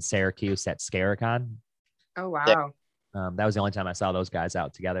 That was in Syracuse at Scaricon. Oh wow. That was the only time I saw those guys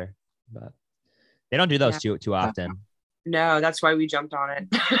out together. But they don't do those too often. No, that's why we jumped on it.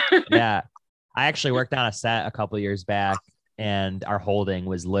 Yeah. I actually worked on a set a couple of years back, and our holding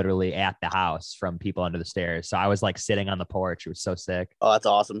was literally at the house from People Under the Stairs. So I was like sitting on the porch. It was so sick. Oh, that's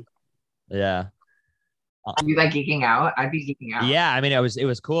awesome. Yeah. Are you like geeking out? I'd be geeking out. Yeah, I mean, it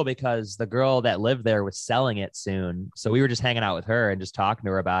was cool because the girl that lived there was selling it soon, so we were just hanging out with her and just talking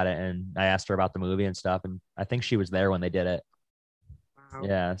to her about it. And I asked her about the movie and stuff, and I think she was there when they did it. Wow.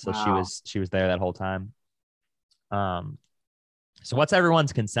 Yeah, so she was there that whole time. So what's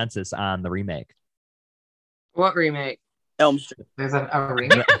everyone's consensus on the remake? What remake? Elm Street. There's a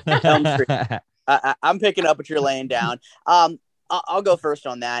remake. Elm Street. I'm picking up what you're laying down. I'll go first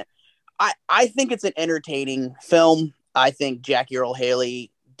on that. I think it's an entertaining film. I think Jackie Earle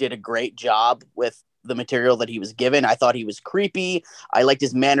Haley did a great job with the material that he was given. I thought he was creepy. I liked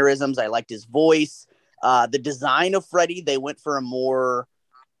his mannerisms. I liked his voice. The design of Freddy, they went for a more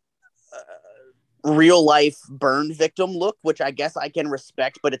real life burn victim look, which I guess I can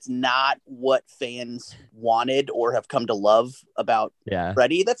respect, but it's not what fans wanted or have come to love about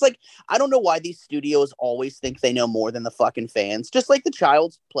Freddy. That's like, I don't know why these studios always think they know more than the fucking fans. Just like the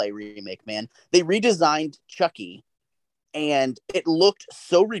Child's Play remake, man. They redesigned Chucky and it looked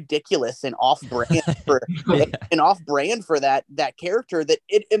so ridiculous and off-brand for that character that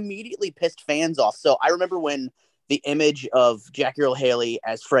it immediately pissed fans off. So I remember when the image of Jackie Earle Haley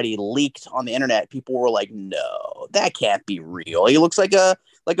as Freddy leaked on the internet, people were like, no, that can't be real. He looks like a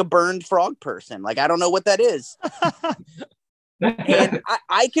burned frog person. Like, I don't know what that is. And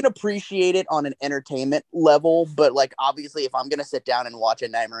I can appreciate it on an entertainment level, but like, obviously if I'm going to sit down and watch a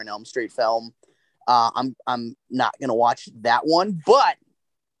Nightmare on Elm Street film, I'm not going to watch that one. But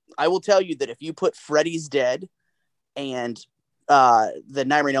I will tell you that if you put Freddy's Dead and the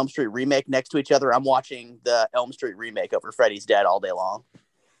Nightmare on Elm Street remake next to each other, I'm watching the Elm Street remake over Freddy's Dead all day long.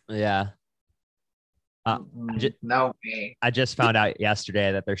 Yeah. No way. I just found out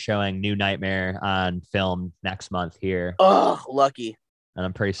yesterday that they're showing New Nightmare on film next month here. Oh, lucky. And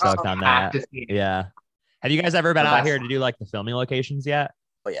I'm pretty stoked on that. Yeah. Have you guys ever been out here to do like the filming locations yet?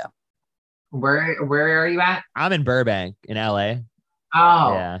 Oh yeah. Where are you at? I'm in Burbank in LA.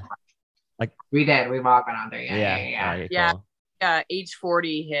 Oh yeah. Like we walked out there. Yeah. Okay, yeah. cool. Yeah.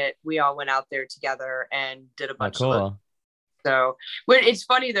 H40 hit. We all went out there together and did a bunch of. So, but it's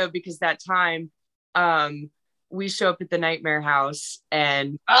funny though because that time, we show up at the Nightmare House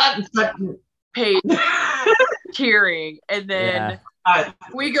and Paige tearing, and then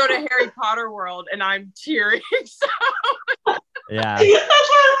we go to Harry Potter World and I'm tearing. So yeah.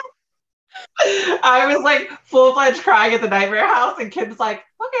 I was like full-fledged crying at the Nightmare House, and Kim's like,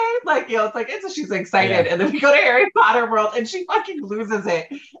 okay, like, you know, it's like, she's excited. And then we go to Harry Potter World and she fucking loses it.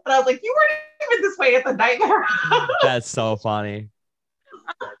 And I was like, you weren't even this way at the Nightmare House. That's so funny.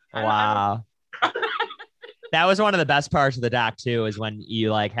 Wow. That was one of the best parts of the doc too, is when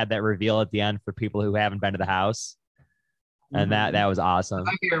you like had that reveal at the end for people who haven't been to the house. And that was awesome. It's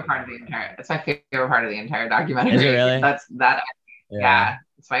my favorite part of the entire documentary. Is it really? Yeah.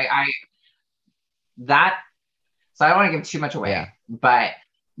 So so I don't want to give too much away, but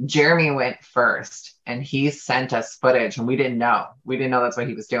Jeremy went first and he sent us footage and we didn't know that's what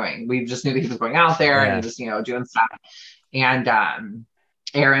he was doing. We just knew that he was going out there and just, doing stuff. And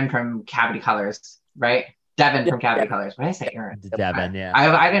Aaron from Cavity Colors, right? Devin from Cavity Colors. Why did I say Aaron? Devin, yeah.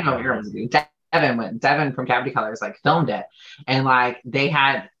 I didn't know what Aaron was doing. Devin from Cavity Colors like filmed it, and like they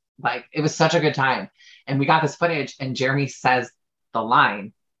had like it was such a good time, and we got this footage, and Jeremy says the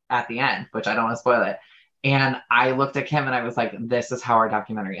line at the end, which I don't want to spoil it, and I looked at Kim and I was like, "This is how our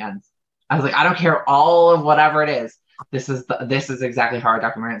documentary ends." I was like, "I don't care all of whatever it is. This is exactly how our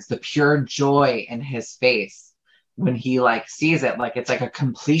documentary ends." The pure joy in his face when he like sees it, like it's like a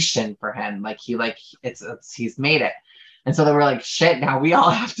completion for him, like he's made it. And so they were like, shit, now we all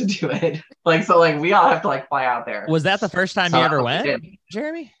have to do it. Like, so like we all have to like fly out there. Was that the first time you ever went,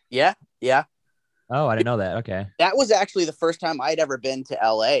 Jeremy? Yeah. Oh, I didn't know that. Okay. That was actually the first time I'd ever been to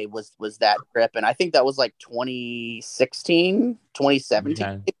LA was that trip. And I think that was like 2016, 2017.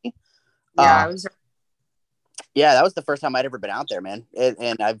 Okay. Yeah, that was the first time I'd ever been out there, man.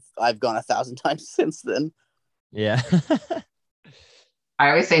 And I've gone 1,000 times since then. Yeah. I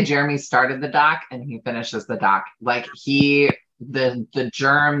always say Jeremy started the doc and he finishes the doc. Like the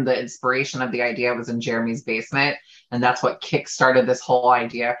germ, the inspiration of the idea was in Jeremy's basement. And that's what kickstarted this whole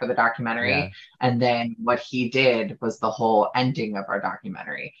idea for the documentary. Yeah. And then what he did was the whole ending of our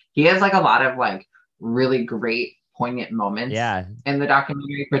documentary. He has like a lot of like really great poignant moments in the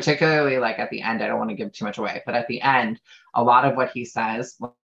documentary, particularly like at the end. I don't want to give too much away, but at the end, a lot of what he says,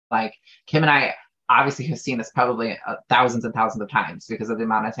 like Kim and I obviously have seen this probably thousands and thousands of times because of the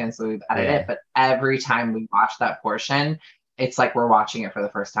amount of times that we've edited it. But every time we watch that portion, it's like we're watching it for the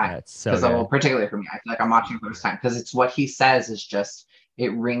first time. It's so good. Particularly for me, I feel like I'm watching it for the first time because it's what he says is just,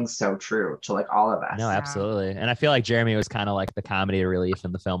 it rings so true to like all of us. No, absolutely. And I feel like Jeremy was kind of like the comedy relief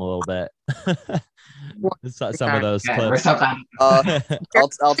in the film a little bit. Some of those clips.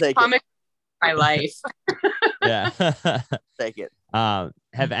 I'll take it. My life. Yeah. Take it.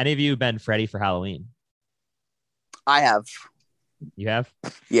 Have any of you been Freddy for Halloween? I have. You have?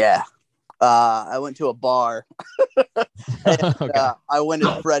 Yeah. I went to a bar. And, okay. I went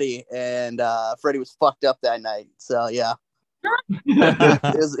as Freddy, and Freddy was fucked up that night. So yeah,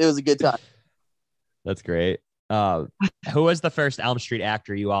 it was a good time. That's great. Who was the first Elm Street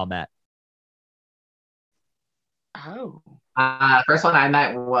actor you all met? Oh. First one I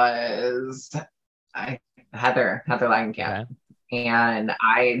met was Heather Langenkamp. Okay. And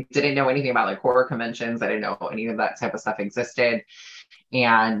I didn't know anything about like horror conventions. I didn't know any of that type of stuff existed.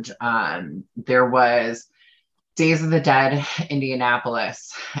 And there was Days of the Dead,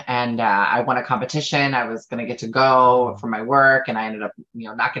 Indianapolis. And I won a competition. I was going to get to go for my work. And I ended up,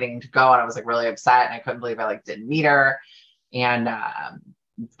 not getting to go. And I was like really upset. And I couldn't believe I like didn't meet her. And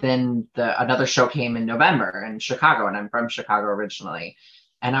then another show came in November in Chicago. And I'm from Chicago originally.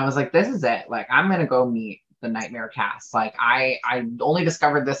 And I was like, this is it. Like, I'm going to go meet the Nightmare cast. Like I only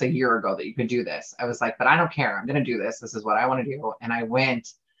discovered this a year ago that you could do this. I was like, but I don't care. I'm going to do this. This is what I want to do. And I went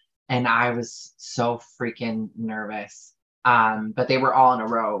and I was so freaking nervous. But they were all in a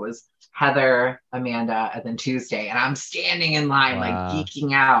row. It was Heather, Amanda, and then Tuesday. And I'm standing in line, like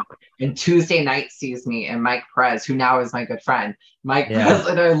geeking out. And Tuesday night sees me and Mike Perez, who now is my good friend. Mike Perez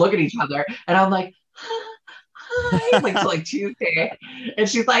and I look at each other and I'm like, hi, like Tuesday. And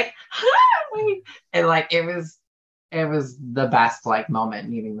she's like, hi. And like it was the best like moment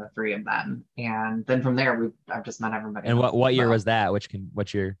meeting the three of them. And then from there I've just met everybody. And what year was that?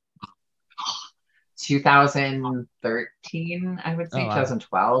 Which year? 2013, I would say.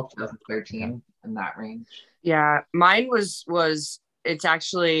 2012, 2013, in that range. Yeah, mine was it's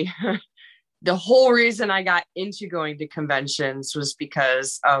actually the whole reason I got into going to conventions was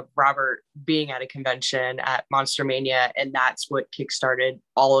because of Robert being at a convention at Monster Mania, and that's what kickstarted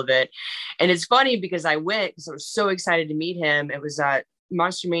all of it. And it's funny because I went because I was so excited to meet him. It was at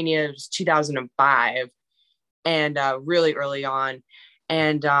Monster Mania, it was 2005, and really early on.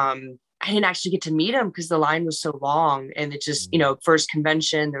 And I didn't actually get to meet him because the line was so long, and it just, first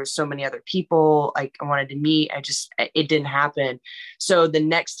convention, there were so many other people like I wanted to meet. It didn't happen. So the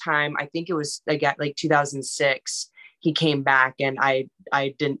next time, I think it was like 2006, he came back, and I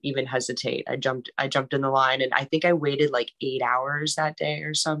didn't even hesitate. I jumped in the line, and I think I waited like 8 hours that day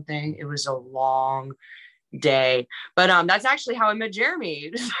or something. It was a long day, but that's actually how I met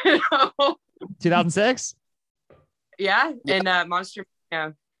Jeremy. 2006. Yeah. And Monster.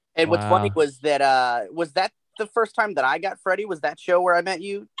 Yeah. And what's funny was that the first time that I got Freddie? Was that show where I met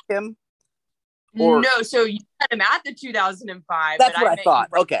you, Kim? Or... No, so you met him at the 2005. That's what I thought.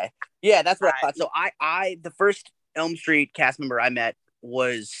 Okay. Yeah, that's what I thought. So I the first Elm Street cast member I met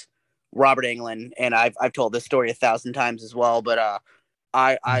was Robert Englund, and I've told this story 1,000 times as well, but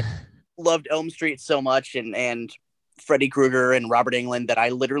I loved Elm Street so much and Freddy Krueger and Robert Englund that I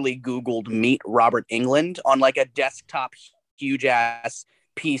literally Googled meet Robert Englund on like a desktop huge ass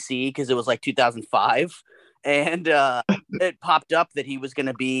PC because it was like 2005, and it popped up that he was going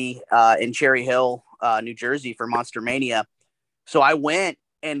to be in Cherry Hill, New Jersey for Monster Mania. So I went,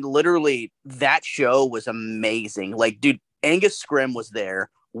 and literally that show was amazing. Like, dude, Angus Scrimm was there,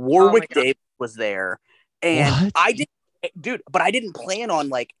 Warwick Davis was there, and but I didn't plan on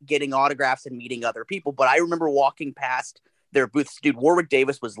like getting autographs and meeting other people. But I remember walking past their booths. Dude, Warwick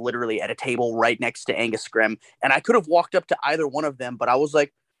Davis was literally at a table right next to Angus Scrimm, and I could have walked up to either one of them, but I was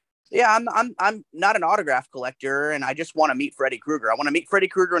like, yeah, I'm not an autograph collector, and I just want to meet Freddy Krueger. I want to meet Freddy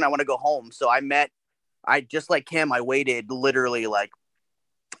Krueger, and I want to go home. So I just like him, I waited literally like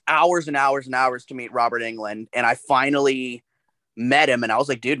hours and hours and hours to meet Robert Englund, and I finally met him, and I was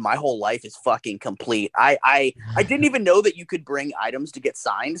like, dude, my whole life is fucking complete. I didn't even know that you could bring items to get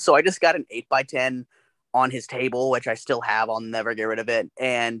signed, so I just got an 8x10 on his table, which I still have. I'll never get rid of it.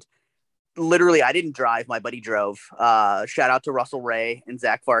 And literally, I didn't drive. My buddy drove. Shout out to Russell Ray and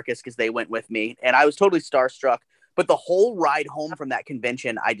Zach Farkas because they went with me, and I was totally starstruck. But the whole ride home from that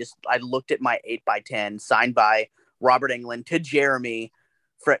convention, I looked at my 8x10 signed by Robert Englund to Jeremy,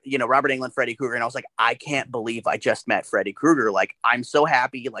 Robert Englund, Freddy Krueger, and I was like, I can't believe I just met Freddy Krueger. Like, I'm so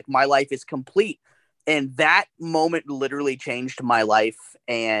happy. Like, my life is complete. And that moment literally changed my life,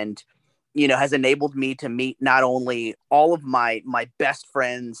 and has enabled me to meet not only all of my best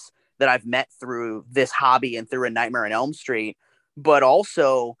friends that I've met through this hobby and through A Nightmare on Elm Street, but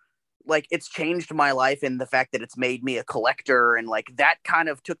also like it's changed my life in the fact that it's made me a collector, and like that kind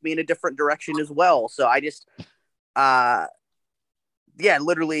of took me in a different direction as well. So I just,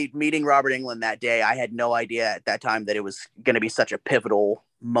 literally meeting Robert Englund that day, I had no idea at that time that it was going to be such a pivotal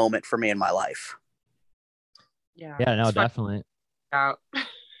moment for me in my life. Yeah. Yeah, no, definitely.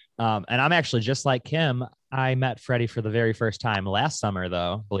 And I'm actually just like Kim. I met Freddie for the very first time last summer,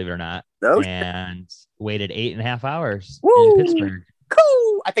 though, believe it or not, and waited 8.5 hours in Pittsburgh.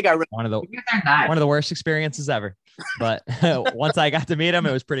 Cool. I think I one of the worst experiences ever. But once I got to meet him,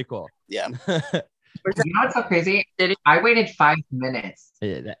 it was pretty cool. Yeah. What's so crazy? I waited 5 minutes.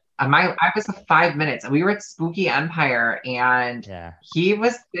 I was 5 minutes. We were at Spooky Empire, and he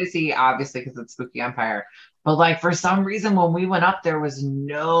was busy, obviously, because it's Spooky Empire. But like for some reason, when we went up, there was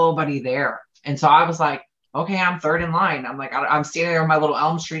nobody there, and so I was like, "Okay, I'm third in line." I'm like, I'm standing there in my little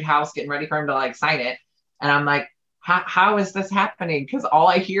Elm Street house, getting ready for him to like sign it, and I'm like, "How is this happening?" Because all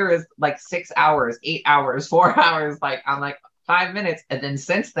I hear is like 6 hours, 8 hours, 4 hours. Like I'm like 5 minutes, and then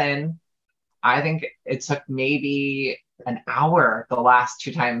since then, I think it took maybe an hour the last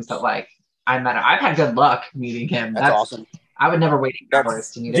 2 times that like I met him. I've had good luck meeting him. That's awesome. I would never wait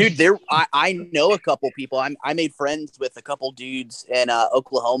hours to meet him. Dude, I know a couple people. I made friends with a couple dudes in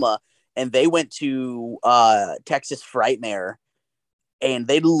Oklahoma, and they went to Texas Frightmare, and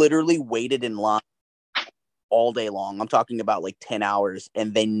they literally waited in line all day long. I'm talking about like 10 hours,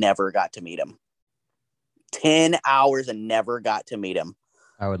 and they never got to meet him. 10 hours and never got to meet him.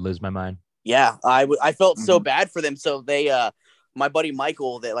 I would lose my mind. Yeah, I felt so bad for them. So they, my buddy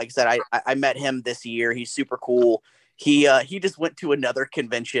Michael, that like I said, I met him this year. He's super cool. He just went to another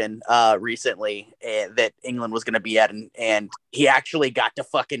convention recently that England was going to be at, and he actually got to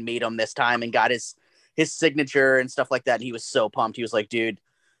fucking meet him this time and got his signature and stuff like that. And he was so pumped. He was like, dude,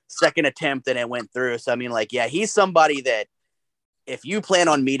 second attempt and it went through. So I mean, like, yeah, he's somebody that if you plan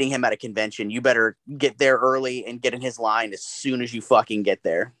on meeting him at a convention, you better get there early and get in his line as soon as you fucking get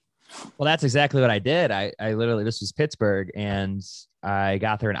there. Well, that's exactly what I did. I literally, this was Pittsburgh, and I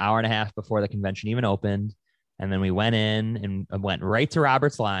got there an hour and a half before the convention even opened. And then we went in and went right to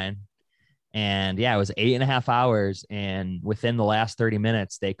Robert's line. And yeah, it was 8.5 hours. And within the last 30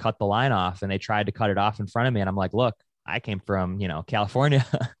 minutes, they cut the line off, and they tried to cut it off in front of me. And I'm like, look, I came from, California,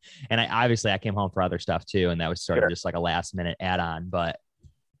 and I came home for other stuff too. And that was sort of just like a last minute add-on, but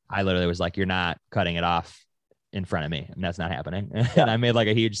I literally was like, you're not cutting it off in front of me, and that's not happening. And I made like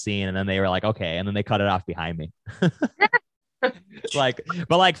a huge scene, and then they were like, okay. And then they cut it off behind me.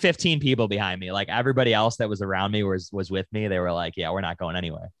 But 15 people behind me, like everybody else that was around me was with me. They were like, yeah, we're not going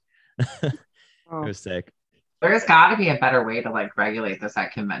anywhere. It was sick. There's got to be a better way to like regulate this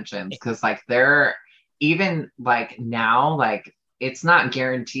at conventions, because like they're even like now, like it's not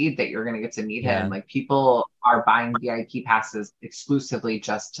guaranteed that you're going to get to meet him. Like people are buying VIP passes exclusively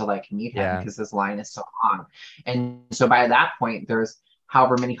just to like meet him because his line is so long. And so by that point, there's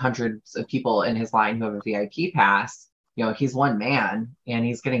however many hundreds of people in his line who have a VIP pass. He's one man and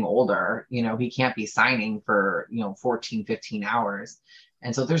he's getting older. He can't be signing for, 14, 15 hours.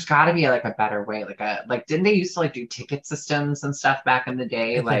 And so there's got to be like a better way, like didn't they used to like do ticket systems and stuff back in the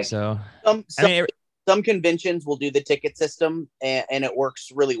day? I think so. Some conventions will do the ticket system and it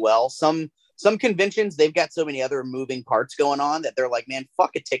works really well. Some conventions, they've got so many other moving parts going on that they're like, man,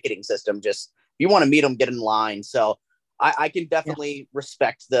 fuck a ticketing system. Just, if you want to meet them, get in line. So I can definitely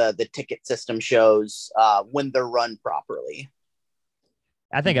respect the ticket system shows when they're run properly.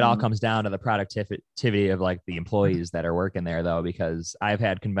 I think it all comes down to the productivity of like the employees that are working there, though, because I've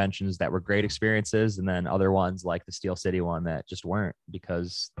had conventions that were great experiences, and then other ones like the Steel City one that just weren't,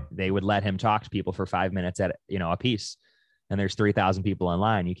 because they would let him talk to people for 5 minutes at a piece, and there's 3,000 people in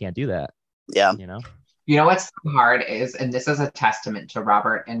line. You can't do that. Yeah. What's hard is, and this is a testament to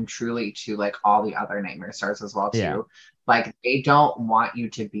Robert and truly to like all the other Nightmare Stars as well too. Yeah. Like they don't want you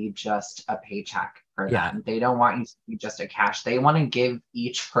to be just a paycheck for them. They don't want you to be just a cash. They want to give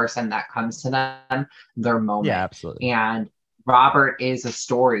each person that comes to them their moment. Yeah, absolutely. And Robert is a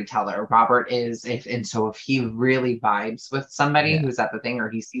storyteller. Robert is, if he really vibes with somebody who's at the thing, or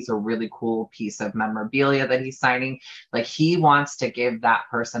he sees a really cool piece of memorabilia that he's signing, like he wants to give that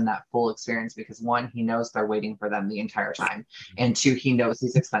person that full experience, because one, he knows they're waiting for them the entire time, and two, he knows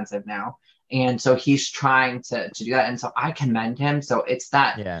he's expensive now. And so he's trying to do that. And so I commend him. So it's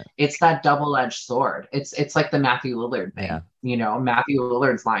that double-edged sword. It's like the Matthew Lillard thing. Yeah. Matthew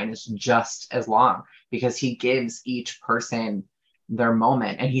Lillard's line is just as long, because he gives each person their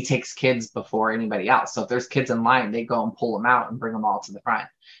moment, and he takes kids before anybody else. So if there's kids in line, they go and pull them out and bring them all to the front.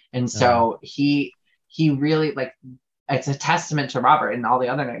 And so he really, like, it's a testament to Robert and all the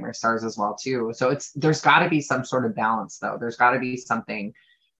other Nightmare Stars as well too. So there's got to be some sort of balance, though. There's got to be something,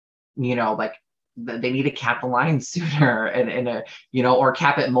 like they need to cap the line sooner and or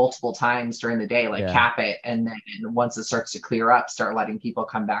cap it multiple times during the day, cap it. And then once it starts to clear up, start letting people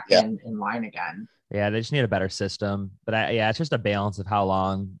come back in line again. Yeah. They just need a better system, but it's just a balance of how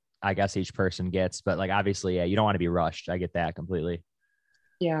long I guess each person gets, but like, obviously, you don't want to be rushed. I get that completely.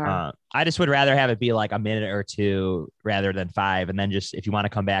 Yeah. I just would rather have it be like a minute or two rather than 5. And then just, if you want to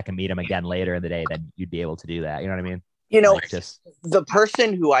come back and meet them again later in the day, then you'd be able to do that. You know what I mean? The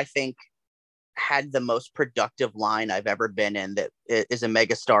person who I think had the most productive line I've ever been in that is a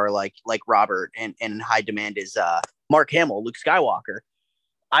megastar like Robert and in high demand is Mark Hamill, Luke Skywalker.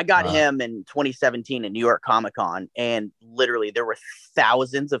 I got him in 2017 at New York Comic Con, and literally there were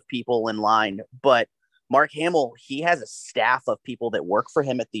thousands of people in line. But Mark Hamill, he has a staff of people that work for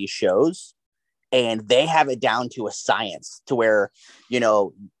him at these shows, and they have it down to a science to where,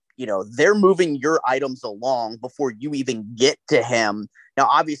 they're moving your items along before you even get to him. Now,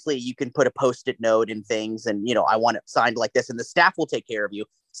 obviously, you can put a Post-it note and things, and, I want it signed like this, and the staff will take care of you.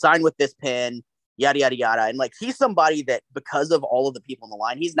 Sign with this pen, yada, yada, yada. And, like, he's somebody that, because of all of the people in the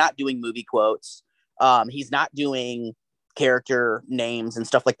line, he's not doing movie quotes. He's not doing character names and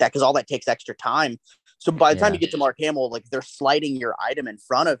stuff like that, because all that takes extra time. So by the time you get to Mark Hamill, like, they're sliding your item in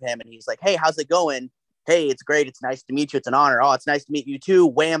front of him, and he's like, hey, how's it going? Hey, it's great. It's nice to meet you. It's an honor. Oh, it's nice to meet you too.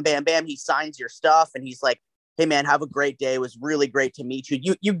 Wham, bam, bam. He signs your stuff, and he's like, hey man, have a great day. It was really great to meet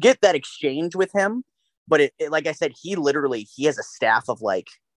you. You get that exchange with him, but it like I said, he has a staff of like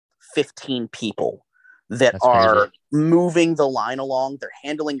 15 people that are moving the line along. They're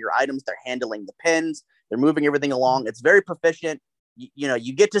handling your items. They're handling the pins. They're moving everything along. It's very proficient.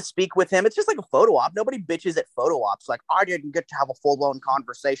 You get to speak with him. It's just like a photo op. Nobody bitches at photo ops. Like, I didn't get to have a full-blown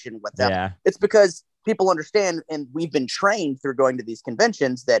conversation with them. Yeah. It's because people understand, and we've been trained through going to these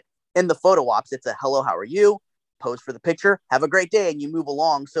conventions, that in the photo ops, it's a hello, how are you? pose for the picture, have a great day, and you move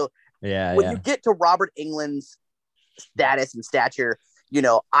along. So when you get to Robert Englund's status and stature, you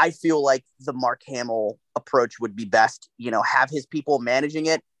know, I feel like the Mark Hamill approach would be best. You know, have his people managing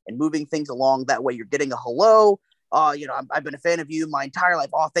it and moving things along. That way you're getting a hello. You know, I've been a fan of you my entire life.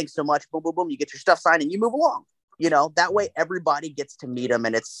 Oh, thanks so much. Boom, boom, boom. You get your stuff signed and you move along. You know, that way everybody gets to meet him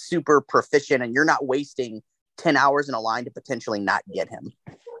and it's super proficient and you're not wasting 10 hours in a line to potentially not get him.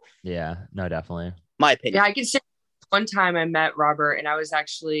 Yeah, no, definitely. My opinion. Yeah, I can say one time I met Robert and I was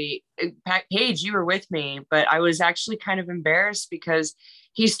actually, Paige, you were with me, but I was actually kind of embarrassed because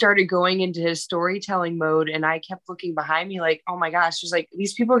he started going into his storytelling mode and I kept looking behind me like, oh my gosh, there's like,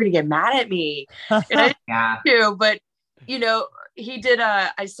 these people are going to get mad at me. And I didn't do, but you know, he did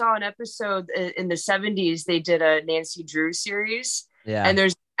I saw an episode in the 70s, they did a Nancy Drew series. Yeah. And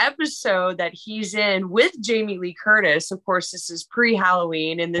there's an episode that he's in with Jamie Lee Curtis. Of course, this is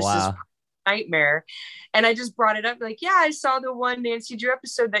pre-Halloween and this is Nightmare. And I just brought it up like, yeah, I saw the one Nancy Drew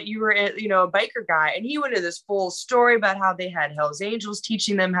episode that you were at, you know, a biker guy. And he went into this full story about how they had Hell's Angels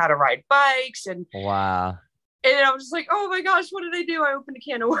teaching them how to ride bikes. And wow. And I was just like, oh my gosh, what did I do? I opened a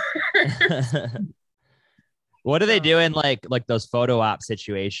can of worms. What do they do in like those photo op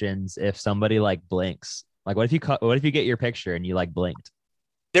situations if somebody like blinks? Like what if you get your picture and you like blinked?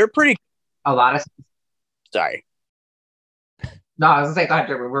 They're pretty a lot of sorry. No, I was gonna say, go ahead,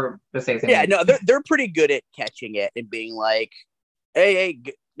 Jeremy. We're the same thing. Yeah, no, they're pretty good at catching it and being like, hey,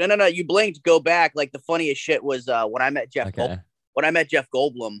 no, you blinked, go back. Like the funniest shit was when I met Jeff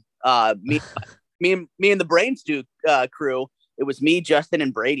Goldblum, me and the Brain Stew crew, it was me, Justin,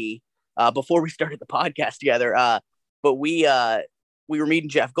 and Brady before we started the podcast together. But we were meeting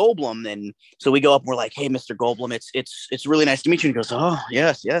Jeff Goldblum, and so we go up and we're like, hey, Mr. Goldblum, it's really nice to meet you. And he goes, oh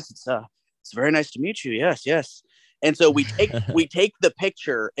yes, it's very nice to meet you. Yes. And so we take the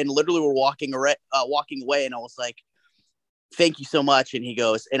picture and literally we're walking away. And I was like, thank you so much. And he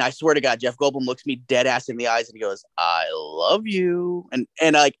goes, and I swear to God, Jeff Goldblum looks me dead ass in the eyes and he goes, I love you. And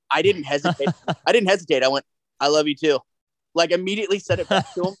like, I didn't hesitate. I went, I love you too. Like immediately said it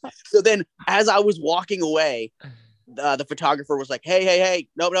back to him. So then as I was walking away, the photographer was like, hey,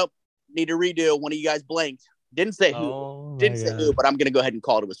 nope. Need to redo. One of you guys blinked. Didn't say who. But I'm gonna go ahead and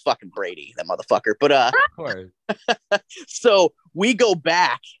call it. It was fucking Brady, that motherfucker. But of course. So we go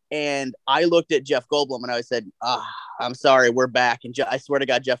back, and I looked at Jeff Goldblum, and I said, "I'm sorry, we're back." And I swear to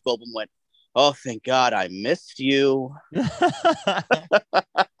God, Jeff Goldblum went, "Oh, thank God, I missed you."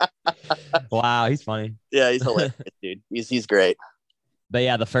 Wow, he's funny. Yeah, he's hilarious, dude. He's great. But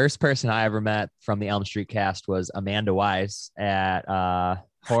yeah, the first person I ever met from the Elm Street cast was Amanda Wise at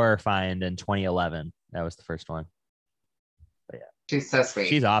Horror Find in 2011. That was the first one. But yeah, she's so sweet.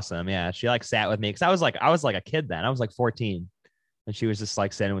 She's awesome. Yeah, she like sat with me because I was like a kid then. I was like 14, and she was just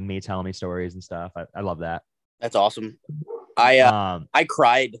like sitting with me, telling me stories and stuff. I love that. That's awesome. I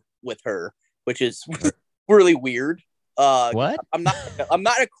cried with her, which is really weird. What? I'm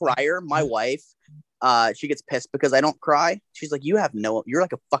not a crier. My wife, she gets pissed because I don't cry. She's like, you're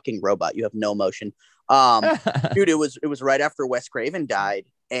like a fucking robot. You have no emotion. Dude, it was right after Wes Craven died,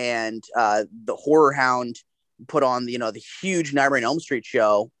 and the Horror Hound put on the huge Nightmare on Elm Street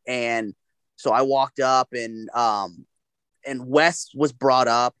show, and so I walked up and Wes was brought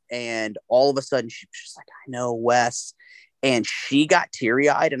up, and all of a sudden she was just like, I know Wes, and she got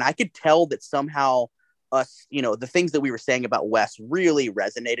teary-eyed, and I could tell that somehow us, the things that we were saying about Wes really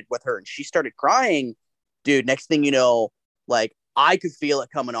resonated with her, and she started crying. Dude, next thing you know, like I could feel it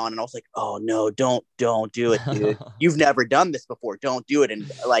coming on, and I was like, oh no, don't do it, dude. You've never done this before. Don't do it.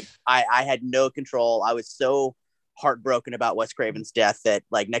 And like, I had no control. I was so heartbroken about Wes Craven's death that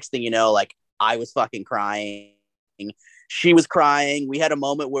like, next thing you know, like I was fucking crying. She was crying. We had a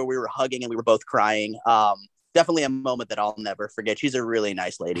moment where we were hugging and we were both crying. Definitely a moment that I'll never forget. She's a really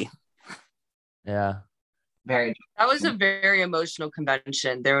nice lady. Yeah. That was a very emotional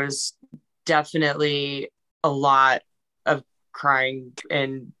convention. There was definitely a lot of crying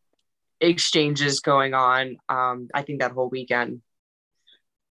and exchanges going on. I think that whole weekend.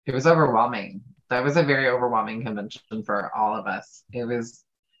 It was overwhelming. That was a very overwhelming convention for all of us.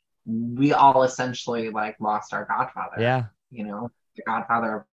 We all essentially like lost our godfather. Yeah. The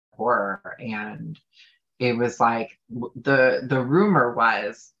godfather of horror. And it was like the rumor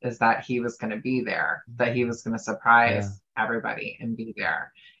is that he was going to be there, that he was going to surprise everybody and be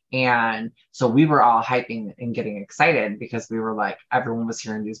there. And so we were all hyping and getting excited because we were like, everyone was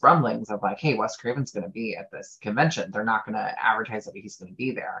hearing these rumblings of like, hey, Wes Craven's going to be at this convention. They're not going to advertise that he's going to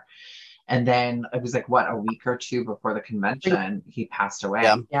be there. And then it was like, a week or two before the convention, he passed away.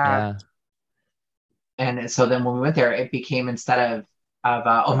 Yeah. And so then when we went there, it became, instead of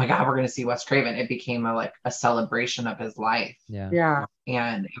oh my God, we're going to see Wes Craven. It became a celebration of his life. Yeah.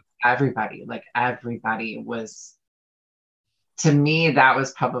 And everybody was, to me, that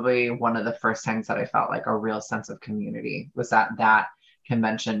was probably one of the first times that I felt like a real sense of community was at that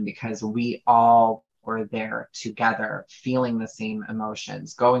convention, because we all were there together, feeling the same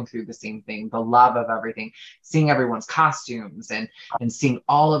emotions, going through the same thing, the love of everything, seeing everyone's costumes and seeing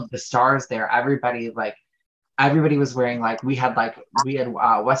all of the stars there. Everybody was wearing we had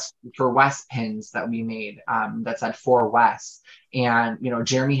West pins that we made that said for West, and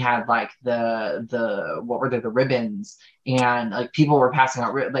Jeremy had the what were they, the ribbons, and people were passing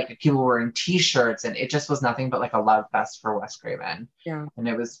out people were wearing t-shirts, and it just was nothing but a love fest for Wes Craven. Yeah, and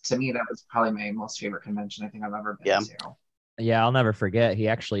it was, to me, that was probably my most favorite convention I think I've ever been to. Yeah, I'll never forget. He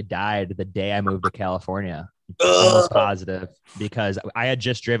actually died the day I moved to California. Almost positive, because I had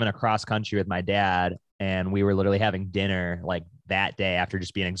just driven across country with my dad, and we were literally having dinner that day after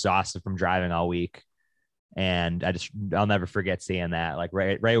just being exhausted from driving all week. And I'll never forget seeing that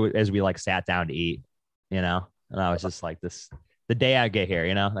right as we sat down to eat, and I was just this, the day I get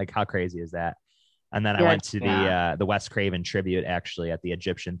here, how crazy is that? And then I went to the Wes Craven tribute actually at the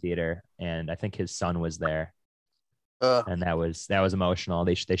Egyptian Theater, and I think his son was there. And that was emotional.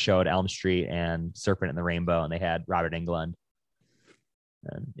 They showed Elm Street and Serpent in the Rainbow, and they had Robert Englund.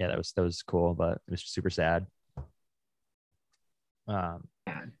 And yeah, that was cool, but it was super sad. But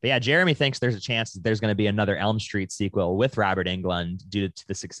yeah, Jeremy thinks there's a chance that there's going to be another Elm Street sequel with Robert Englund due to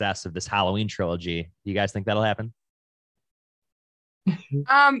the success of this Halloween trilogy. Do you guys think that'll happen?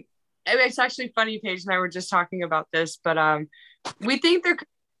 It's actually funny. Paige and I were just talking about this, but we think there could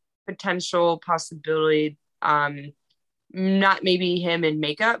be potential possibility. Not maybe him in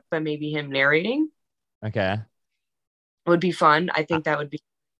makeup, but maybe him narrating. Okay. Would be fun. I think that would be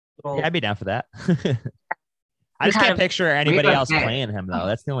cool. Yeah, I'd be down for that. I just can't picture anybody else playing him, though.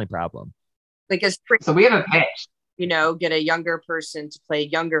 That's the only problem. So we have a pitch. Get a younger person to play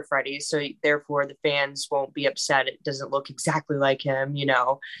younger Freddy, so therefore the fans won't be upset it doesn't look exactly like him,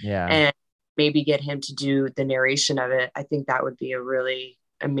 Yeah. And maybe get him to do the narration of it. I think that would be a really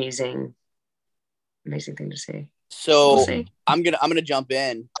amazing thing to see. So I'm gonna jump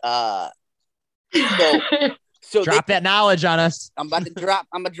in. So drop that knowledge on us. I'm gonna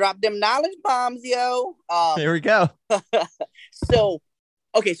drop them knowledge bombs, yo. Here we go. So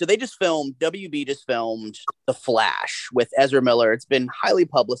WB just filmed The Flash with Ezra Miller. It's been highly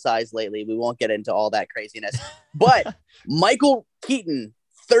publicized lately. We won't get into all that craziness. But Michael Keaton,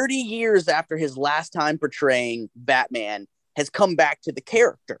 30 years after his last time portraying Batman, has come back to the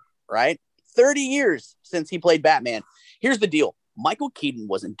character, right? 30 years since he played Batman. Here's the deal. Michael Keaton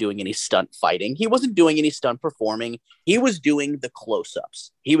wasn't doing any stunt fighting. He wasn't doing any stunt performing. He was doing the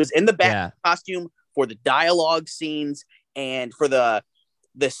close-ups. He was in the Batman costume for the dialogue scenes and for the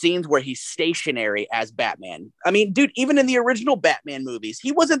scenes where he's stationary as Batman. I mean, dude, even in the original Batman movies,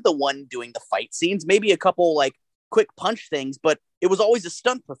 he wasn't the one doing the fight scenes, maybe a couple quick punch things, but it was always a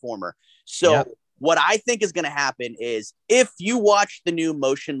stunt performer. So what I think is going to happen is if you watch the new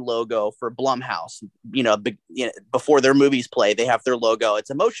motion logo for Blumhouse, before their movies play, they have their logo.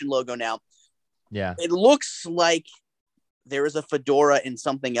 It's a motion logo now. Yeah. It looks like there is a fedora and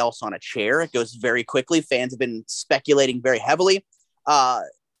something else on a chair. It goes very quickly. Fans have been speculating very heavily.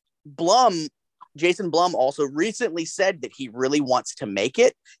 Jason Blum also recently said that he really wants to make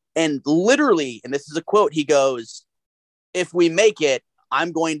it. And literally, and this is a quote, he goes, "If we make it,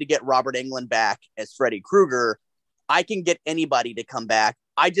 I'm going to get Robert Englund back as Freddy Krueger. I can get anybody to come back.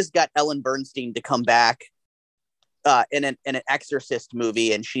 I just got Ellen Bernstein to come back in an Exorcist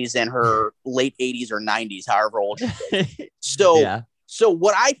movie, and she's in her late 80s or 90s, however old she is." So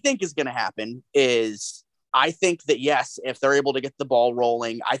what I think is going to happen is I think that, yes, if they're able to get the ball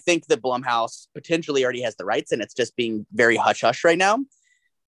rolling, I think that Blumhouse potentially already has the rights, and it's just being very hush-hush right now.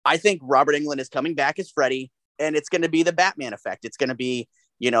 I think Robert Englund is coming back as Freddy, and it's going to be the Batman effect. It's going to be,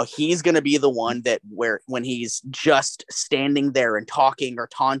 he's going to be the one that when he's just standing there and talking or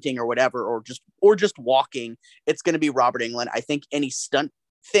taunting or whatever, or just walking, it's going to be Robert Englund. I think any stunt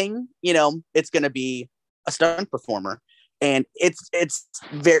thing, it's going to be a stunt performer. And it's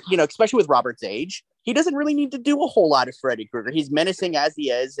very, especially with Robert's age, he doesn't really need to do a whole lot of Freddy Krueger. He's menacing as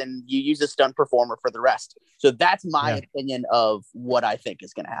he is, and you use a stunt performer for the rest. So that's my opinion of what I think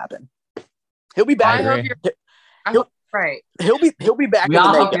is going to happen. He'll be back. Right. He'll be back. We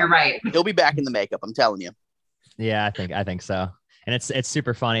all hope you're right. He'll be back in the makeup. I'm telling you. Yeah, I think so. And it's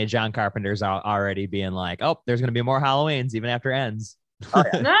super funny. John Carpenter's already being like, "Oh, there's going to be more Halloweens even after ends." Oh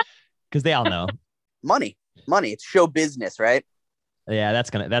yeah, because they all know money. It's show business, right? Yeah, that's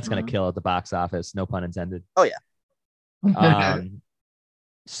gonna kill at the box office. No pun intended. Oh yeah.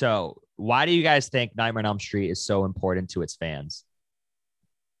 So why do you guys think Nightmare on Elm Street is so important to its fans?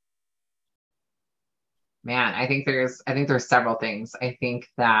 Man, I think there's several things. I think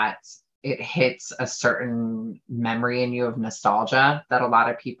that it hits a certain memory in you of nostalgia that a lot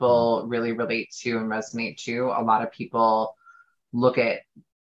of people really relate to and resonate to. A lot of people look at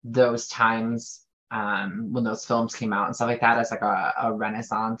those times when those films came out and stuff like that as like a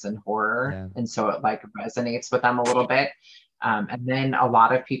renaissance in horror. Yeah. And so it like resonates with them a little bit. And then a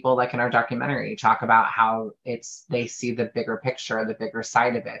lot of people, like in our documentary, talk about how they see the bigger picture, the bigger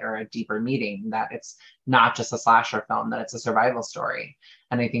side of it, or a deeper meaning, that it's not just a slasher film, that it's a survival story.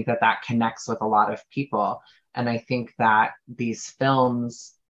 And I think that connects with a lot of people. And I think that these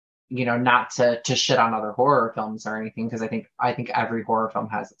films, you know, not to shit on other horror films or anything, because I think every horror film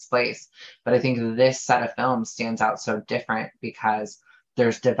has its place. But I think this set of films stands out so different because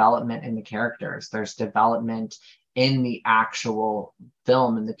there's development in the characters. There's development in the actual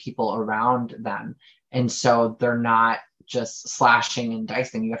film and the people around them. And so they're not just slashing and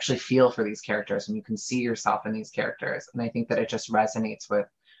dicing. You actually feel for these characters and you can see yourself in these characters. And I think that it just resonates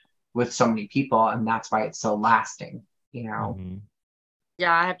with so many people, and that's why it's so lasting, you know? Mm-hmm.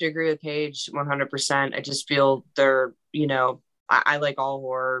 Yeah, I have to agree with Paige 100%. I just feel they're, you know, I like all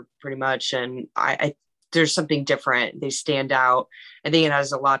horror pretty much. And I there's something different. They stand out. I think it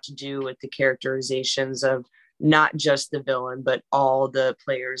has a lot to do with the characterizations of not just the villain, but all the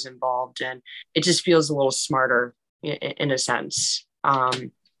players involved. And it just feels a little smarter in a sense.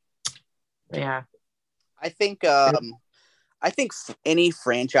 Yeah. I think any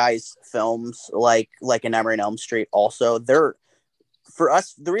franchise films like a Nightmare on Elm Street also, for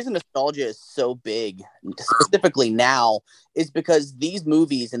us, the reason nostalgia is so big, specifically now, is because these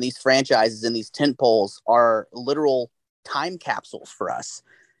movies and these franchises and these tentpoles are literal time capsules for us.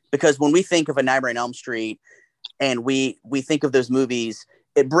 Because when we think of a Nightmare on Elm Street, and we think of those movies,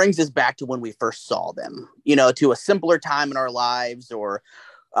 it brings us back to when we first saw them, you know, to a simpler time in our lives, or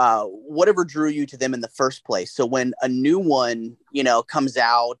whatever drew you to them in the first place. So when a new one, you know, comes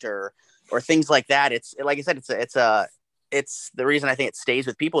out or things like that, it's like I said, it's the reason I think it stays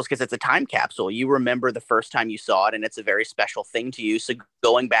with people is because it's a time capsule. You remember the first time you saw it, and it's a very special thing to you. So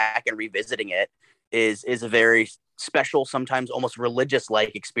going back and revisiting it is a very special, sometimes almost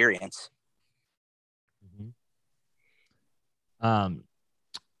religious-like experience.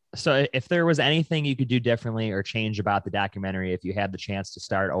 So if there was anything you could do differently or change about the documentary if you had the chance to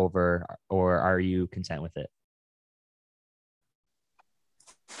start over, or are you content with it?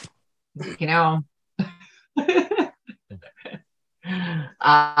 You know,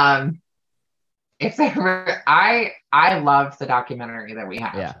 if there were, I love the documentary that we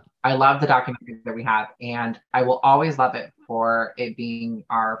have. Yeah. I love the documentary that we have, and I will always love it for it being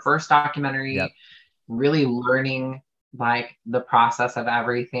our first documentary. Yep. Really learning like the process of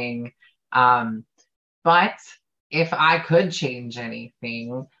everything. But if I could change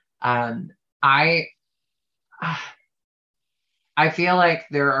anything, I feel like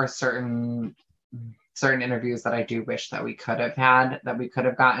there are certain interviews that I do wish that we could have had, that we could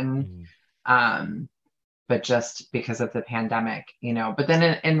have gotten. But just because of the pandemic, you know, but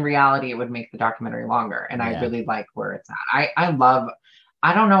then in reality, it would make the documentary longer. And I really like where it's at.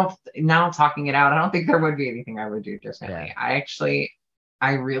 I don't know if now talking it out, I don't think there would be anything I would do differently. Yeah.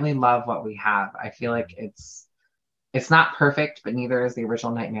 I really love what we have. I feel like it's not perfect, but neither is the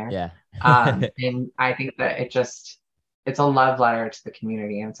original Nightmare. Yeah. And I think that it's a love letter to the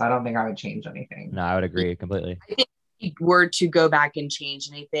community. And so I don't think I would change anything. No, I would agree completely. I think if we were to go back and change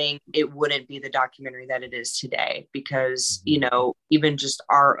anything, it wouldn't be the documentary that it is today, because, you know, even just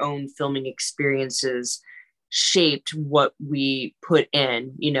our own filming experiences shaped what we put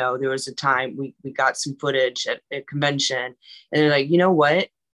in. You know, there was a time we got some footage at a convention, and they're like, you know what,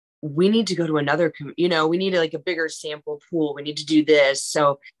 we need to go to another, we need like a bigger sample pool. We need to do this.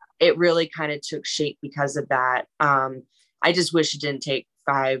 So it really kind of took shape because of that. I just wish it didn't take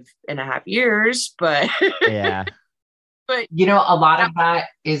 5.5 years, but yeah. But you know, a lot of that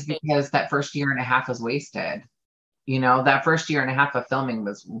is because that first 1.5 years was wasted. You know, that first 1.5 years of filming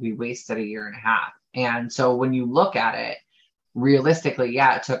we wasted 1.5 years. And so when you look at it realistically,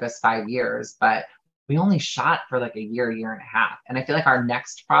 yeah, it took us 5 years, but we only shot for like 1.5 years. And I feel like our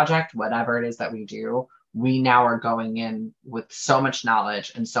next project, whatever it is that we do, we now are going in with so much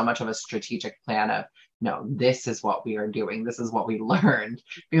knowledge and so much of a strategic plan of, no, this is what we are doing. This is what we learned,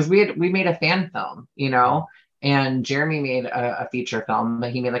 because we made a fan film, you know, and Jeremy made a feature film,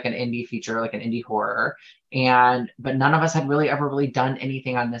 but he made like an indie feature, like an indie horror. But none of us had really ever really done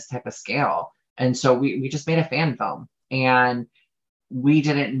anything on this type of scale. And so we just made a fan film, and we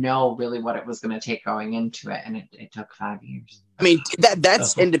didn't know really what it was going to take going into it, and it took 5 years. I mean,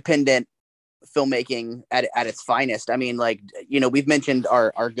 that's independent filmmaking at its finest. I mean, like, you know, we've mentioned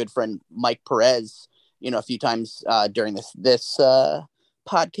our good friend Mike Perez, you know, a few times during this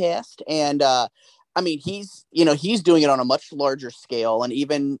podcast, and I mean, he's doing it on a much larger scale, and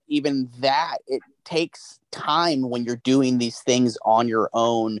even that, it takes time when you're doing these things on your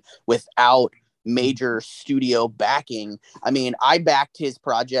own without major studio backing. I mean, I backed his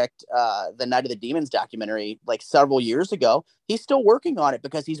project, the Night of the Demons documentary, like several years ago. He's still working on it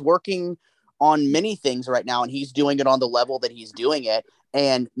because he's working on many things right now, and he's doing it on the level that he's doing it.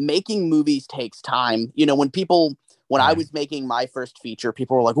 And making movies takes time. You know, when I was making my first feature,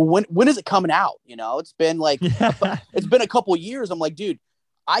 people were like, well, when is it coming out? You know, it's been like, it's been a couple years. I'm like, dude,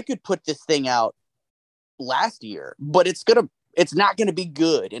 I could put this thing out last year, but it's not going to be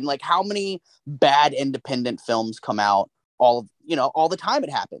good. And like, how many bad independent films come out all the time? It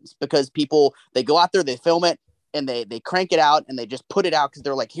happens because people, they go out there, they film it, and they crank it out, and they just put it out because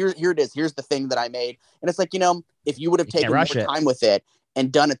they're like, here it is. Here's the thing that I made. And it's like, you know, if you would have taken more time with it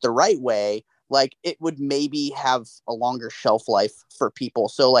and done it the right way, like, it would maybe have a longer shelf life for people.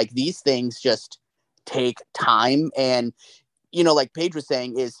 So like, these things just take time. And, you know, like Paige was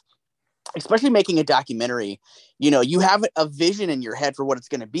saying, is especially making a documentary, you know, you have a vision in your head for what it's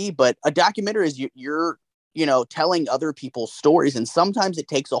going to be, but a documentary is you're, you know, telling other people's stories. And sometimes it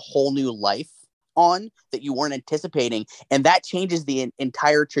takes a whole new life on that you weren't anticipating, and that changes the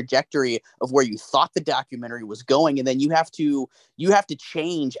entire trajectory of where you thought the documentary was going. And then you have to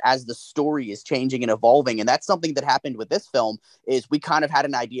change as the story is changing and evolving. And that's something that happened with this film, is we kind of had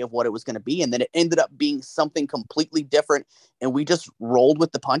an idea of what it was going to be, and then it ended up being something completely different, and we just rolled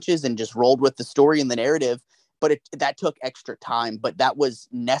with the punches and just rolled with the story and the narrative. But that took extra time, but that was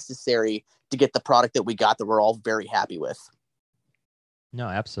necessary to get the product that we got, that we're all very happy with. No,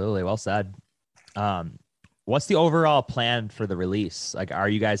 absolutely. Well said. What's the overall plan for the release? Like, are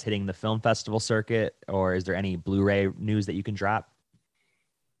you guys hitting the film festival circuit, or is there any Blu-ray news that you can drop?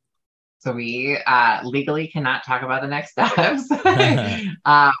 So we legally cannot talk about the next steps.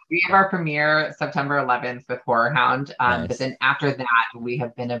 We have our premiere September 11th with Horror Hound. Nice. But then after that, we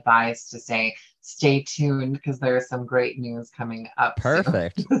have been advised to say, stay tuned, because there's some great news coming up.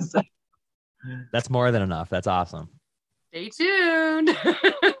 Perfect. That's more than enough. That's awesome. Stay tuned.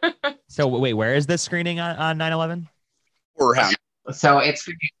 So wait, where is this screening on 9/11? Horror Hound. So it's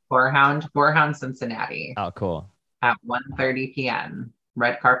Horror Hound, Cincinnati. Oh, cool. At 1:30 p.m.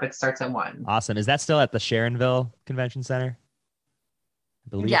 Red carpet starts at 1. Awesome. Is that still at the Sharonville Convention Center? I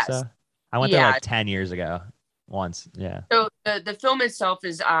believe so. I went there like 10 years ago once. Yeah. So the film itself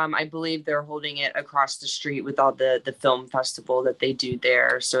is, I believe they're holding it across the street with all the film festival that they do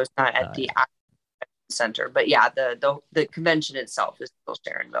there. So it's not at the center, but yeah, the convention itself is still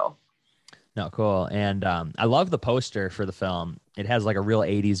Sharonville. No, cool. And I love the poster for the film. It has like a real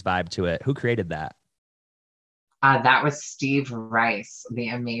 80s vibe to it. Who created that? That was Steve Rice, the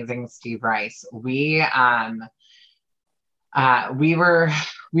amazing Steve Rice. We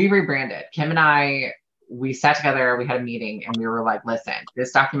rebranded. Kim and I, we sat together, we had a meeting, and we were like, listen,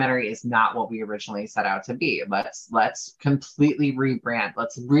 this documentary is not what we originally set out to be. Let's completely rebrand.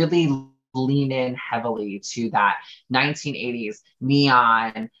 Let's really lean in heavily to that 1980s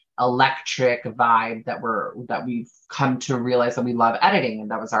neon electric vibe that we've come to realize that we love editing,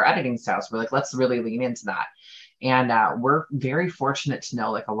 and that was our editing style. So we're like, let's really lean into that. And we're very fortunate to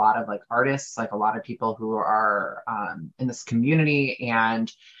know like a lot of like artists, like a lot of people who are in this community.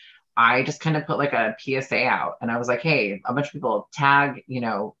 And I just kind of put like a PSA out, and I was like, hey, a bunch of people tag, you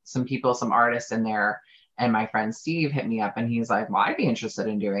know, some people, some artists in there. And my friend Steve hit me up, and he's like, well, I'd be interested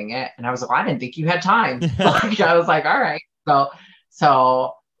in doing it. And I was like, well, I didn't think you had time. Like, I was like, all right.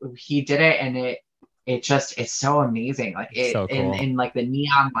 So he did it, and it's so amazing. Like it, so cool. in like the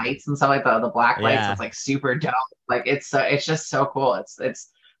neon lights and stuff, like the black lights, it's like super dope. Like it's just so cool. It's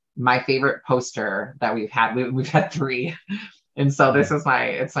my favorite poster that we've had. We've had 3. And so this is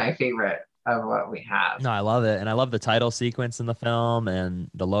my favorite of what we have. No, I love it. And I love the title sequence in the film, and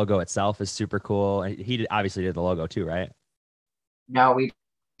the logo itself is super cool. He obviously did the logo too, right? No, we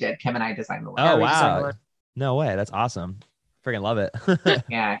did. Kim and I designed the logo. Oh, wow. No way. That's awesome. Freaking love it.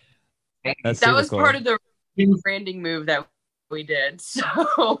 Yeah. That was cool. Part of the branding move that we did.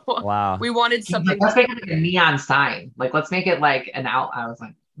 So wow. We wanted something. Let's make it like a neon sign. Like, let's make it like an out. I was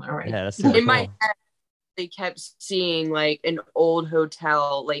like, all right. Yeah, that's super in my head, they kept seeing like an old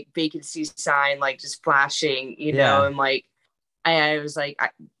hotel, like vacancy sign, like just flashing, you know, and like I was like,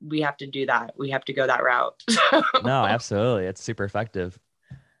 we have to do that. We have to go that route. No, absolutely. It's super effective.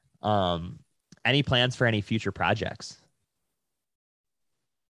 Any plans for any future projects?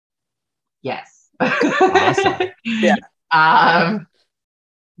 Yes. Awesome. Yeah.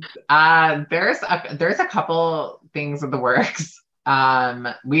 There's a couple things in the works.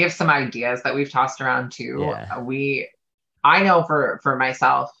 We have some ideas that we've tossed around too. Yeah. I know for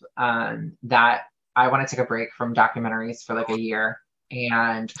myself that I want to take a break from documentaries for like a year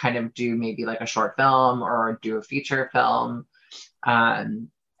and kind of do maybe like a short film or do a feature film.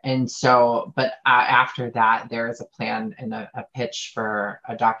 And so, but after that, there is a plan and a pitch for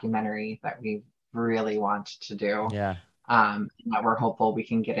a documentary that we really want to do. Yeah. That we're hopeful we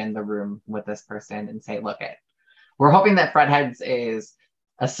can get in the room with this person and say, look, we're hoping that Fredheads is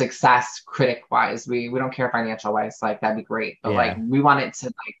a success critic wise. We don't care financial wise, like that'd be great. But like we want it to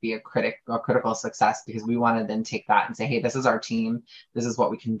like be a critical success, because we want to then take that and say, hey, this is our team. This is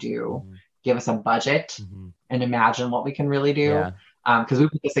what we can do. Give us a budget and imagine what we can really do. Yeah. Because we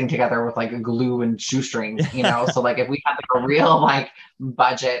put this thing together with like glue and shoestrings, you know. So like if we had like a real like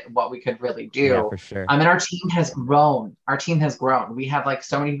budget, what we could really do. Yeah, for sure. And our team has grown. We have like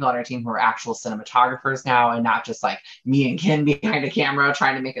so many people on our team who are actual cinematographers now, and not just like me and Kim behind a camera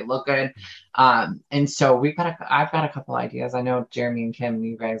trying to make it look good. And so I've got a couple ideas. I know Jeremy and Kim,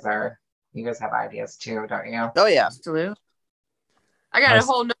 you guys have ideas too, don't you? Oh yeah, absolutely. I got a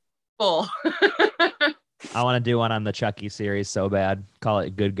whole notebook full. I want to do one on the Chucky series so bad. Call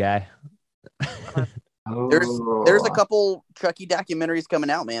it Good Guy. There's a couple Chucky documentaries coming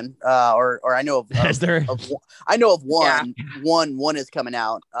out, man. Or I know of. I know of one. Yeah. One is coming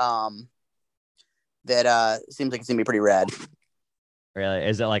out. That seems like it's gonna be pretty rad. Really?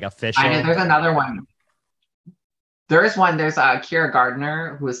 Is it like official? I know there's another one. There's one. There's Kira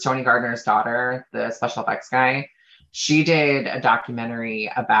Gardner, who is Tony Gardner's daughter, the special effects guy. She did a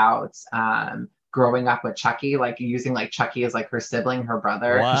documentary about growing up with Chucky, like using like Chucky as like her sibling, her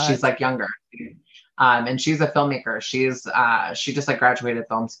brother. She's like younger. And she's a filmmaker. She just like graduated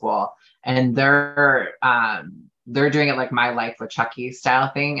film school, and they're doing it like My Life with Chucky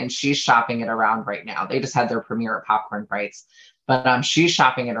style thing. And she's shopping it around right now. They just had their premiere at Popcorn Frights, but she's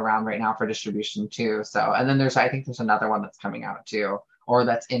shopping it around right now for distribution too. So, and then I think there's another one that's coming out too, or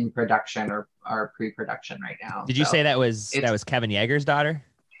that's in production or pre-production right now. Did you say that was Kevin Yeager's daughter?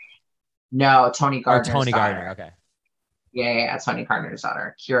 No, Tony Gardner's daughter. Tony Gardner, okay. Yeah, Tony Gardner's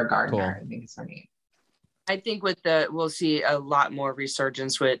daughter. Kira Gardner, cool. I think is her name. I think we'll see a lot more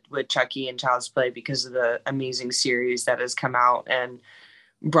resurgence with Chucky and Child's Play because of the amazing series that has come out and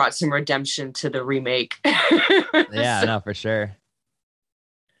brought some redemption to the remake. Yeah, no, for sure.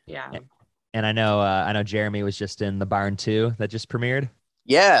 Yeah. And I know Jeremy was just in The Barn 2 that just premiered.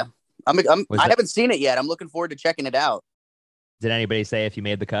 Yeah. I haven't seen it yet. I'm looking forward to checking it out. Did anybody say if you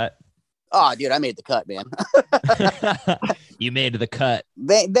made the cut? Oh, dude, I made the cut, man. You made the cut.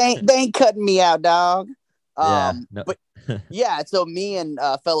 They ain't cutting me out, dog. No. But yeah, so me and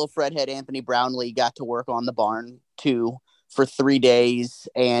fellow Fredhead Anthony Brownlee got to work on The Barn 2 for 3 days,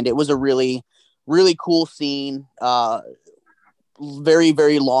 and it was a really, really cool scene. Very,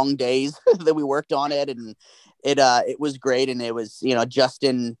 very long days that we worked on it, and it was great. And it was,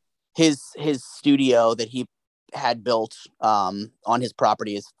 Justin, his studio that he had built on his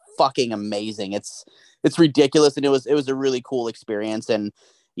property is fucking amazing. It's ridiculous, and it was a really cool experience. And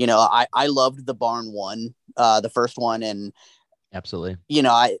I loved The Barn 1, the first one, and absolutely,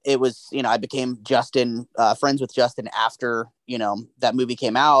 I became friends with Justin after that movie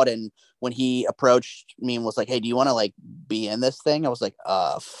came out, and when he approached me and was like, hey, do you want to like be in this thing? I was like,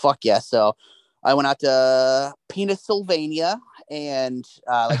 fuck yes. So I went out to Pennsylvania and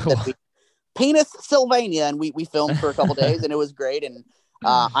Pennsylvania, and we filmed for a couple days, and it was great. And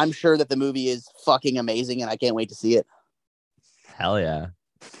I'm sure that the movie is fucking amazing, and I can't wait to see it. Hell yeah.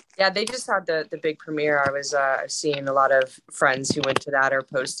 Yeah, they just had the big premiere. I was seeing a lot of friends who went to that or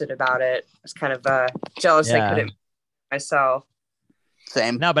posted about it. I was kind of jealous I couldn't myself.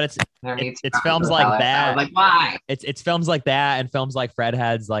 Same. No, but it's films like that. Like, why? It's films like that and films like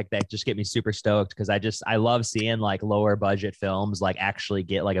Fredheads like that just get me super stoked, because I love seeing like lower budget films like actually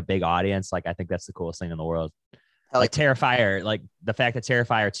get like a big audience. Like I think that's the coolest thing in the world. Like Terrifier, like the fact that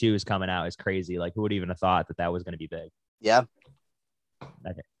Terrifier 2 is coming out is crazy. Like who would even have thought that was going to be big? Yeah.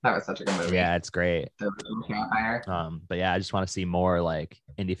 That was such a good movie. Yeah, it's great. Terrifier. But yeah, I just want to see more like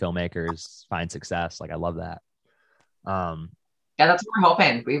indie filmmakers find success. Like I love that. Yeah, that's what we're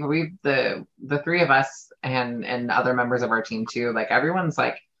hoping. We the three of us and other members of our team too. Like everyone's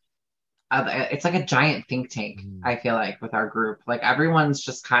like, it's like a giant think tank. I feel like with our group, like everyone's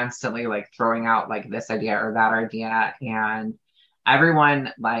just constantly like throwing out like this idea or that idea, and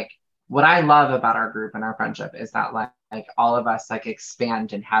everyone like what I love about our group and our friendship is that like like all of us like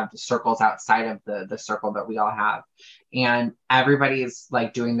expand and have the circles outside of the circle that we all have. And everybody's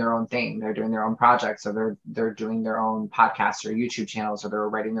like doing their own thing. They're doing their own projects, or they're doing their own podcasts or YouTube channels, or they're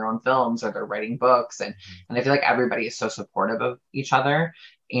writing their own films, or they're writing books. And I feel like everybody is so supportive of each other.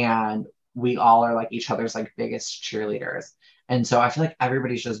 And we all are like each other's like biggest cheerleaders. And so I feel like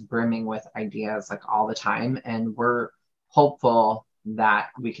everybody's just brimming with ideas like all the time. And we're hopeful that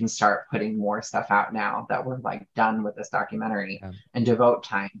we can start putting more stuff out now that we're like done with this documentary, and devote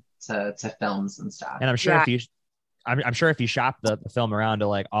time to films and stuff. And I'm sure I'm sure if you shop the film around to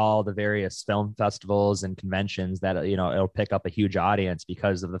like all the various film festivals and conventions, that, you know, it'll pick up a huge audience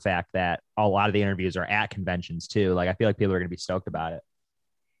because of the fact that a lot of the interviews are at conventions too. Like, I feel like people are going to be stoked about it.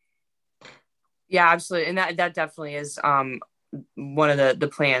 Yeah, absolutely. And that definitely is one of the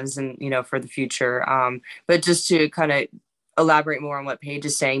plans, and, you know, for the future. But just to kind of elaborate more on what Paige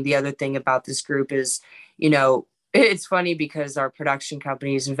is saying, the other thing about this group is, you know, it's funny because our production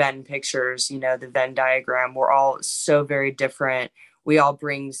companies, Venn Pictures, you know, the Venn diagram, we're all so very different. We all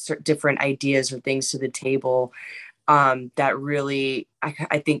bring different ideas or things to the table that really,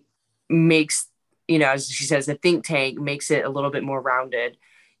 I think, makes, you know, as she says, the think tank makes it a little bit more rounded.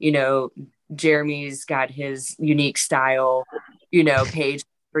 You know, Jeremy's got his unique style, you know, Paige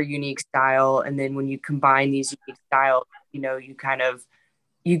her unique style. And then when you combine these unique styles, you know,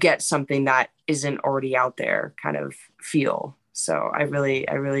 you get something that isn't already out there kind of feel. So I really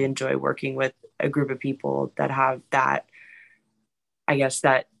enjoy working with a group of people that have that, I guess,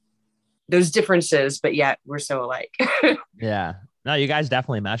 that those differences, but yet we're so alike. Yeah. No, you guys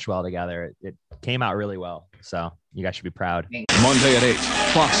definitely mesh well together. It came out really well. So you guys should be proud. Monday at 8,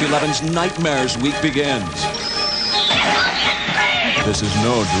 Fox 11's Nightmares Week begins. This is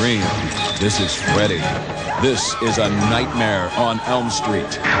no dream. This is Freddy. This is a nightmare on Elm Street.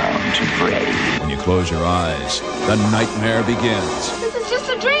 Come to Freddy. When you close your eyes, the nightmare begins. This is just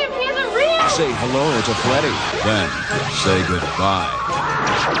a dream. He isn't real. Say hello to Freddy. Then say goodbye.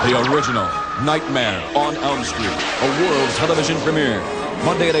 The original Nightmare on Elm Street, a world television premiere.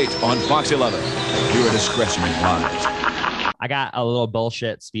 Monday at 8 on Fox 11. Viewer discretion advised. I got a little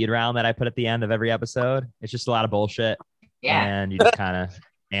bullshit speed round that I put at the end of every episode. It's just a lot of bullshit. Yeah. And you just kind of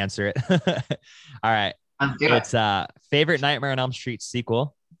answer it. All right. It's favorite Nightmare on Elm Street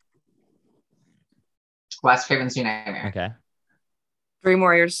sequel. Wes Craven's New Nightmare. Okay. Dream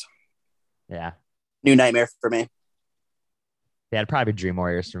Warriors. Yeah. New Nightmare for me. Yeah, it'd probably be Dream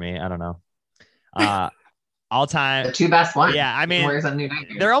Warriors for me. I don't know. All time. The two best ones. Yeah, I mean, Warriors and New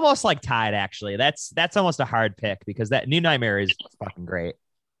Nightmare. They're almost like tied, actually. That's almost a hard pick because that New Nightmare is fucking great.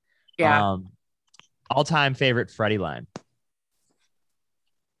 Yeah. All-time favorite Freddy line.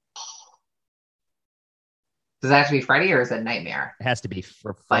 Does that have to be Freddy or is it Nightmare? It has to be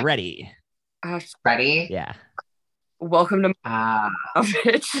for Freddy. Freddy? Yeah. Welcome to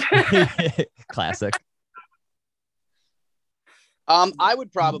bitch. Classic. I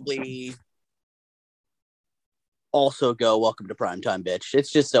would probably also go Welcome to Primetime, Bitch.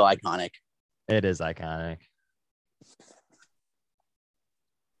 It's just so iconic. It is iconic.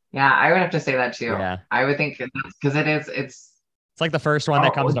 Yeah, I would have to say that too. Yeah. I would think because it's like the first one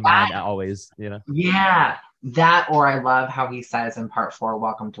that comes to mind always, you know? Yeah. That, or I love how he says in part 4,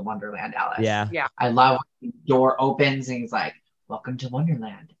 Welcome to Wonderland, Alice. Yeah. Yeah. I love when the door opens and he's like, Welcome to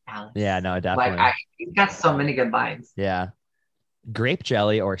Wonderland, Alice. Yeah, no, definitely. Like, he's got so many good lines. Yeah. Grape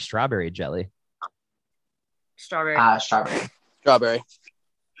jelly or strawberry jelly? Strawberry. Strawberry.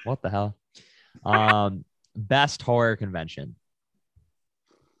 What the hell? Best horror convention.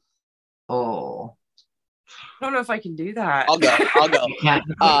 Oh. I don't know if I can do that. I'll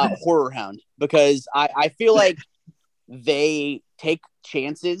go. Horror Hound, because I feel like they take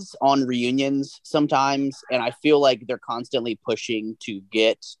chances on reunions sometimes, and I feel like they're constantly pushing to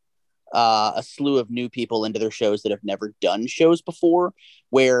get a slew of new people into their shows that have never done shows before,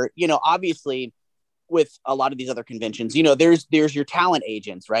 where, you know, obviously with a lot of these other conventions, you know, there's your talent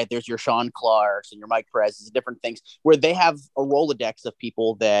agents, right? There's your Sean Clarks and your Mike Perez's, different things where they have a Rolodex of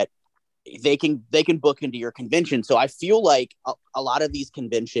people that they can book into your convention. So I feel like a lot of these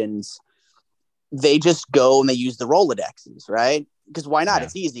conventions, they just go and they use the Rolodexes, right? Because why not? Yeah.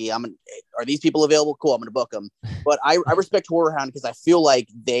 It's easy. Are these people available? Cool, I'm going to book them. But I respect Horror Hound because I feel like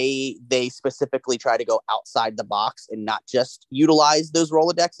they specifically try to go outside the box and not just utilize those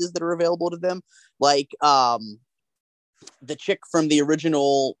Rolodexes that are available to them. Like the chick from the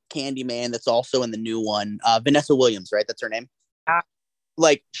original Candyman that's also in the new one, Vanessa Williams, right? That's her name.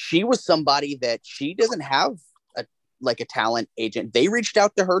 Like, she was somebody that she doesn't have a talent agent. They reached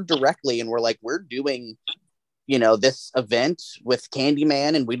out to her directly and were like, we're doing, you know, this event with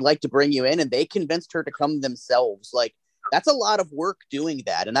Candyman and we'd like to bring you in. And they convinced her to come themselves. Like, that's a lot of work doing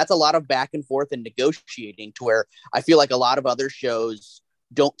that. And that's a lot of back and forth and negotiating, to where I feel like a lot of other shows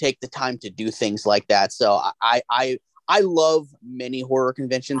don't take the time to do things like that. So I love many horror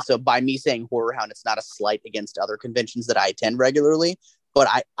conventions. So by me saying Horror Hound, it's not a slight against other conventions that I attend regularly, but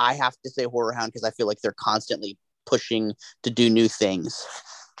I have to say Horror Hound because I feel like they're constantly pushing to do new things.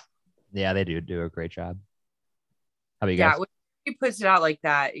 Yeah, they do a great job. How about you guys? Yeah, when he puts it out like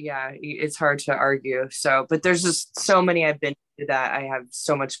that, yeah, it's hard to argue. So, but there's just so many I've been to that I have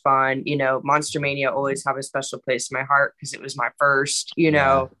so much fun. You know, Monster Mania always have a special place in my heart because it was my first, you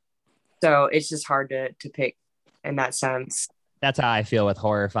know. So it's just hard to pick in that sense. That's how I feel with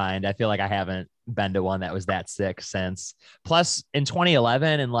Horror Find. I feel like I haven't been to one that was that sick since. Plus, in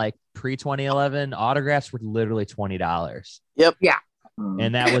 2011 and like pre-2011, autographs were literally $20. Yep. Yeah.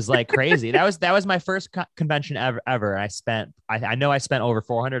 And that was like crazy. That was my first convention ever. I spent over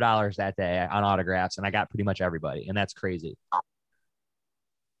 $400 that day on autographs, and I got pretty much everybody, and that's crazy.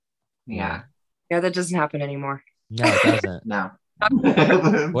 Yeah. Yeah, that doesn't happen anymore. No, it doesn't. No.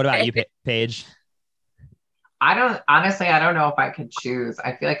 What about you, Paige? I don't know if I could choose.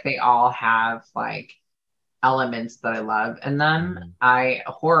 I feel like they all have like elements that I love in them.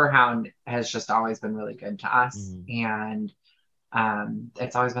 Horror Hound has just always been really good to us, and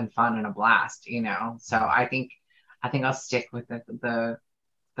it's always been fun and a blast, you know. So I think I'll stick with the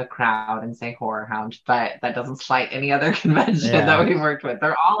crowd and say Horror Hound, but that doesn't slight any other convention that we've worked with.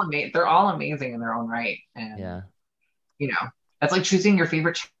 They're all amazing in their own right, and you know, that's like choosing your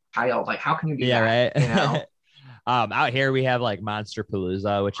favorite child. Like, how can you do that? Right. You know. Out here we have like Monster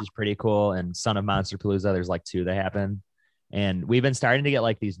Palooza, which is pretty cool, and Son of Monster Palooza. There's like 2 that happen, and we've been starting to get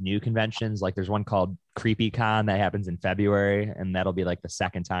like these new conventions. Like there's one called Creepy Con that happens in February, and that'll be like the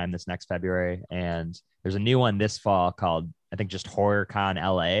second time this next February. And there's a new one this fall called, I think, just Horror Con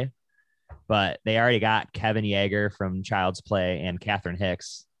LA, but they already got Kevin Yeager from Child's Play and Catherine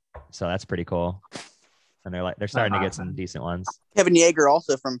Hicks, so that's pretty cool. And they're starting to get some decent ones. Kevin Yeager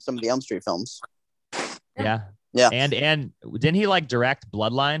also from some of the Elm Street films. Yeah. And didn't he like direct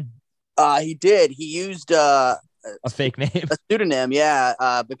Bloodline? He did. He used a fake name, a pseudonym,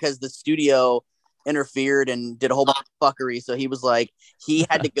 because the studio interfered and did a whole bunch of fuckery. So he was like, he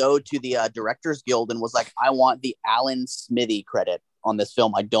had to go to the Directors Guild and was like, I want the Alan Smithy credit on this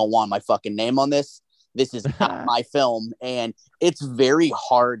film. I don't want my fucking name on this. This is not my film. And it's very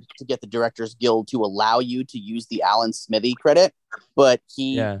hard to get the Directors Guild to allow you to use the Alan Smithy credit. But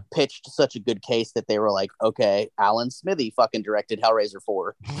he pitched such a good case that they were like, okay, Alan Smithy fucking directed Hellraiser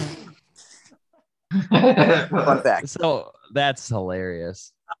 4. Fun fact. So that's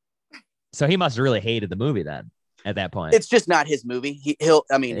hilarious. So he must have really hated the movie then at that point. It's just not his movie. He'll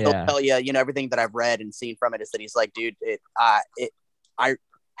tell you, you know, everything that I've read and seen from it is that he's like, dude, I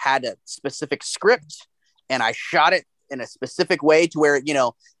had a specific script and I shot it in a specific way to where, you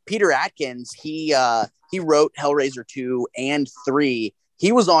know, Peter Atkins, he wrote Hellraiser 2 and 3.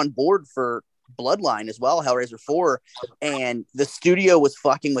 He was on board for Bloodline as well, Hellraiser 4, and the studio was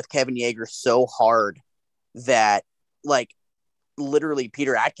fucking with Kevin Yeager so hard that like literally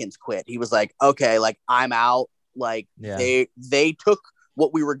Peter Atkins quit. He was like, okay, like I'm out. Like they took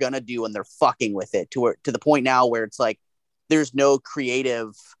what we were gonna do and they're fucking with it to the point now where it's like there's no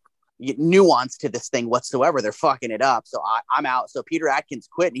creative nuance to this thing whatsoever. They're fucking it up. So I'm out. So Peter Atkins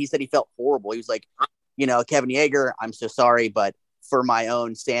quit, and he said he felt horrible. He was like, you know, Kevin Yeager, I'm so sorry, but for my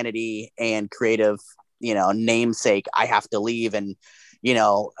own sanity and creative, you know, namesake, I have to leave. And, you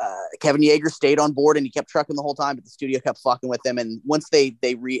know, Kevin Yeager stayed on board and he kept trucking the whole time, but the studio kept fucking with him. And once they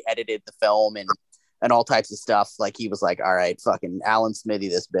re-edited the film and all types of stuff, like he was like, all right, fucking Alan Smithy,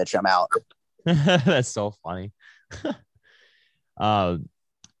 this bitch, I'm out. That's so funny.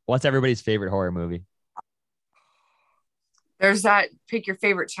 What's everybody's favorite horror movie? There's that pick your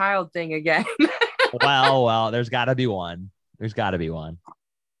favorite child thing again. well, there's got to be one. There's got to be one.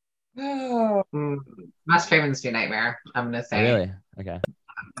 My favorite is New Nightmare, I'm gonna say. Really? Okay.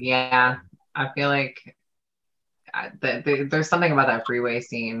 Yeah, I feel like there's something about that freeway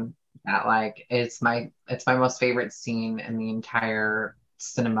scene that like it's my most favorite scene in the entire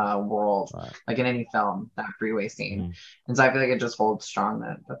cinema world, like in any film, that freeway scene. And so I feel like it just holds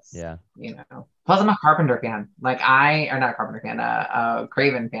strong. That's you know. Plus I'm a Carpenter fan. Like not a Carpenter fan, a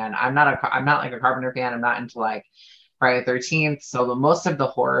Craven fan. I'm not like a Carpenter fan. I'm not into like Friday the 13th. So most of the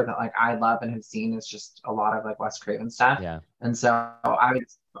horror that like I love and have seen is just a lot of like Wes Craven stuff. Yeah. And so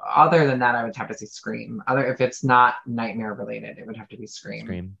other than that, I would have to say Scream. If it's not nightmare related, it would have to be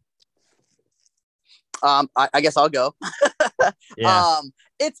Scream. I guess I'll go.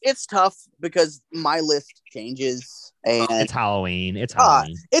 It's tough because my list changes And it's Halloween. It's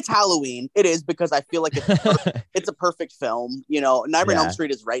Halloween. It's Halloween. It is, because I feel like it's a perfect film. You know, Nightmare on Elm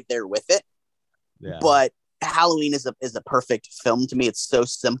Street is right there with it. Yeah. But Halloween is a perfect film to me. It's so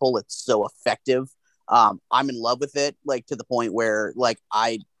simple. It's so effective. I'm in love with it, like to the point where like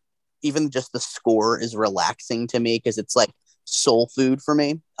even just the score is relaxing to me because it's like soul food for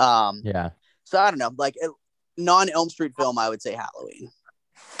me. Yeah. So I don't know, like non-Elm Street film, I would say Halloween.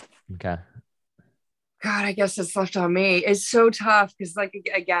 Okay. God, I guess it's left on me. It's so tough because, like,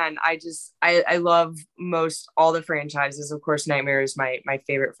 again, I love most all the franchises. Of course, Nightmare is my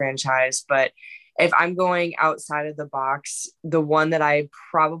favorite franchise. But if I'm going outside of the box, the one that I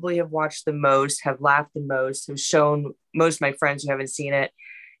probably have watched the most, have laughed the most, have shown most of my friends who haven't seen it,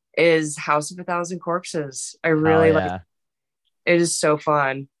 is House of a Thousand Corpses. I really like it. Is so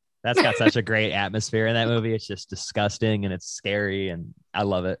fun. That's got such a great atmosphere in that movie. It's just disgusting and it's scary and I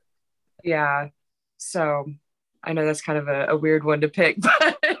love it. Yeah. So I know that's kind of a weird one to pick,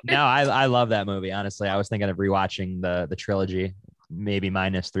 but no, I love that movie. Honestly, I was thinking of rewatching the trilogy, maybe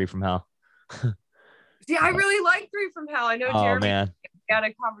minus 3 from Hell. See, I really like 3 from Hell. I know Jeremy got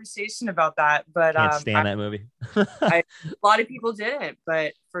a conversation about that, but can't stand that movie. A lot of people didn't,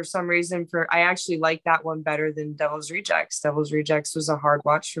 but for some reason, I actually like that one better than Devil's Rejects. Devil's Rejects was a hard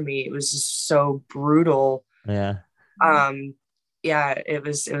watch for me. It was just so brutal. Yeah. Yeah, it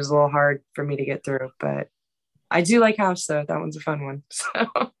was a little hard for me to get through, but I do like House though. That one's a fun one.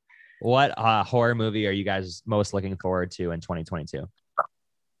 So. What horror movie are you guys most looking forward to in 2022?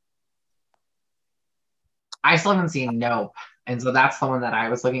 I still haven't seen Nope. And so that's the one that I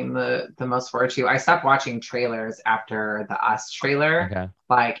was looking the most forward to. I stopped watching trailers after the Us trailer. Okay.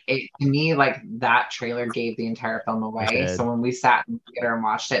 Like to me, like that trailer gave the entire film away. So when we sat in the theater and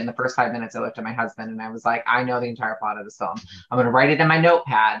watched it, in the first 5 minutes, I looked at my husband and I was like, I know the entire plot of this film. I'm going to write it in my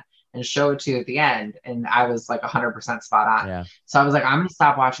notepad and show it to you at the end. And I was like 100% spot on. Yeah. So I was like, I'm going to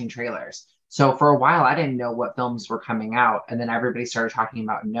stop watching trailers. So for a while, I didn't know what films were coming out. And then everybody started talking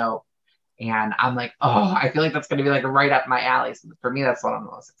about Nope. And I'm like, oh, I feel like that's going to be like right up my alley. So for me, that's what I'm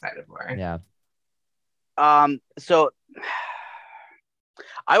the most excited for. Yeah. So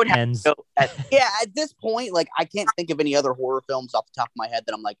I would have to go at this point, like I can't think of any other horror films off the top of my head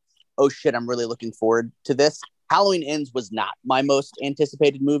that I'm like, oh shit, I'm really looking forward to this. Halloween Ends was not my most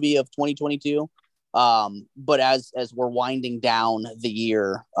anticipated movie of 2022. But as we're winding down the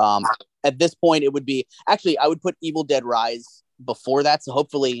year, at this point, it would be actually I would put Evil Dead Rise before that. So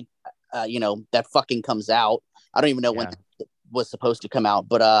hopefully, that fucking comes out. I don't even know when it was supposed to come out,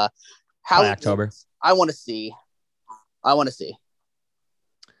 but October. I want to see.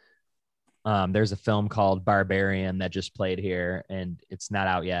 There's a film called Barbarian that just played here, and it's not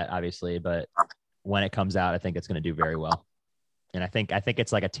out yet, obviously, but when it comes out, I think it's going to do very well. And I think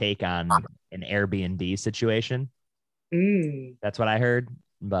it's like a take on an Airbnb situation. That's what I heard,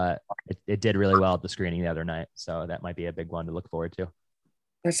 but it did really well at the screening the other night, so that might be a big one to look forward to.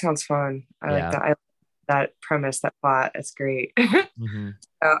 That sounds fun. I like that. I like that premise, that plot. That's great. Mm-hmm.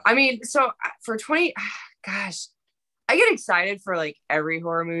 I mean, so for 20, gosh, I get excited for like every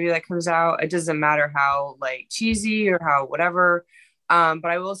horror movie that comes out. It doesn't matter how like cheesy or how whatever. But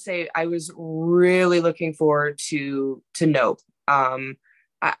I will say I was really looking forward to Nope.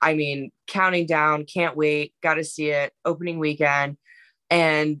 I mean, counting down, can't wait, got to see it, opening weekend.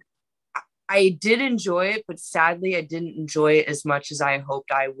 And I did enjoy it, but sadly, I didn't enjoy it as much as I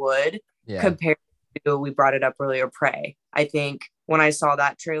hoped I would compared to, we brought it up earlier, Prey. I think when I saw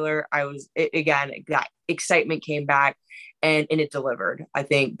that trailer, that excitement came back and it delivered. I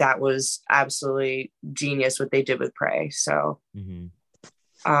think that was absolutely genius what they did with Prey. So it's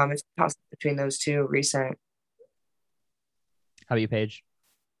a toss between those two recent. How about you, Paige?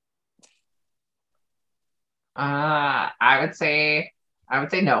 I would say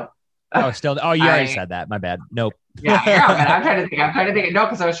no. You already said that. My bad. Nope. Yeah, I'm trying to think. No,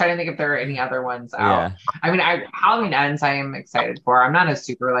 because I was trying to think if there are any other ones out. Yeah. I mean, Halloween Ends, I am excited for. I'm not a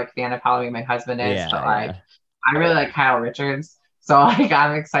super like fan of Halloween. My husband is, but I really like Kyle Richards, so like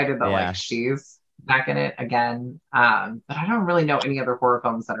I'm excited that like she's back in it again. But I don't really know any other horror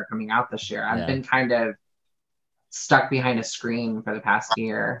films that are coming out this year. I've been kind of stuck behind a screen for the past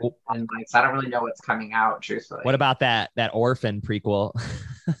year, and like so I don't really know what's coming out. Truthfully, what about that Orphan prequel?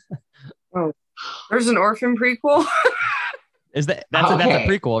 Oh, there's an Orphan prequel. That's a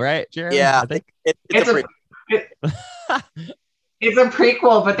prequel, right, Jeremy? Yeah, I think it's a prequel. It's a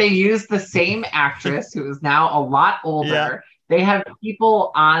prequel, but they use the same actress who is now a lot older. Yeah. They have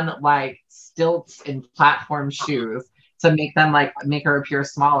people on like stilts and platform shoes. to make her appear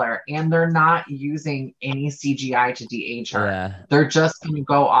smaller, and they're not using any CGI to de-age her. Yeah. They're just going to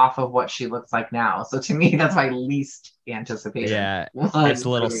go off of what she looks like now. So to me, that's my least anticipation. Yeah, it's a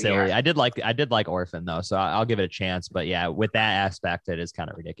little silly. Here. I did like Orphan though, so I'll give it a chance. But yeah, with that aspect, it is kind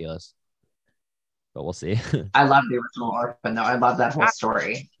of ridiculous. But we'll see. I love the original Orphan though. I love that whole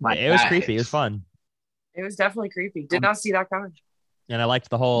story. Like, it was creepy. It was fun. It was definitely creepy. Did not see that coming. And I liked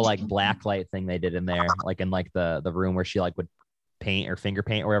the whole like black light thing they did in there, like in like the room where she like would paint or finger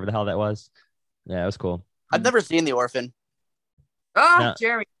paint or whatever the hell that was. Yeah, it was cool. I've never seen The Orphan. Oh, no.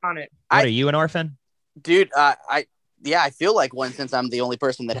 Jeremy on it. What, are you an orphan? Dude, I feel like one since I'm the only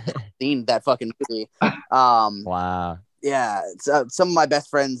person that has seen that fucking movie. Wow. Yeah, some of my best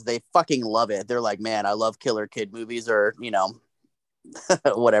friends, they fucking love it. They're like, man, I love killer kid movies, or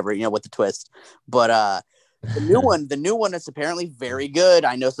whatever, with the twist. But the new one is apparently very good.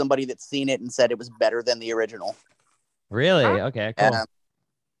 I know somebody that's seen it and said it was better than the original. Really? Okay, cool. Yeah.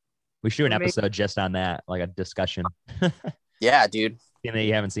 We should do an episode just on that, like a discussion. Yeah, dude. Seeing that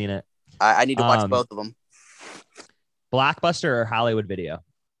you haven't seen it. I need to watch both of them. Blockbuster or Hollywood Video?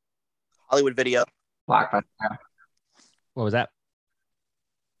 Hollywood Video. Blockbuster. What was that?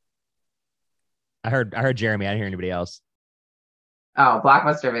 I heard Jeremy. I didn't hear anybody else. Oh,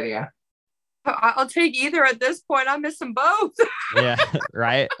 Blockbuster Video. I'll take either at this point. I'm missing both. Yeah,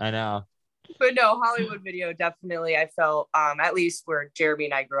 right? I know. But no, Hollywood Video, definitely. I felt, at least where Jeremy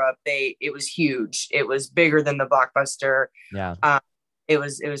and I grew up, it was huge. It was bigger than the Blockbuster. Yeah. It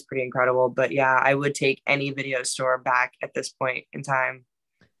was pretty incredible. But yeah, I would take any video store back at this point in time.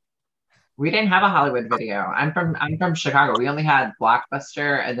 We didn't have a Hollywood Video. I'm from Chicago. We only had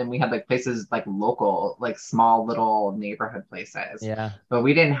Blockbuster, and then we had like places like local, like small little neighborhood places. Yeah. But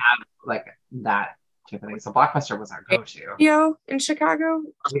we didn't have like that type of thing. So Blockbuster was our go-to. In Chicago?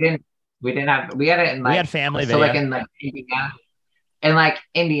 We had it in like, we had Family Video. So like in like Indiana. In like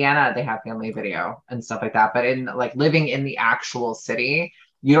Indiana, they have Family Video and stuff like that. But in like living in the actual city,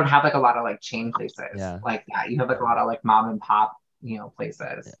 you don't have like a lot of like chain places like that. You have like a lot of like mom and pop,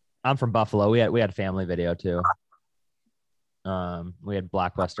 places. Yeah. I'm from Buffalo. We had Family Video too. We had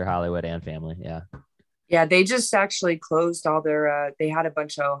Blockbuster, Hollywood, and Family. Yeah. Yeah, they just actually closed all their. They had a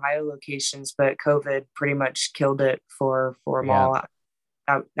bunch of Ohio locations, but COVID pretty much killed it for them all.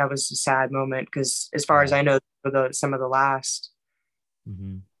 That was a sad moment because, as far as I know, some of the last.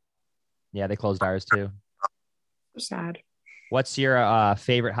 Mm-hmm. Yeah, they closed ours too. Sad. What's your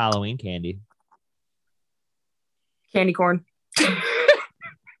favorite Halloween candy? Candy corn.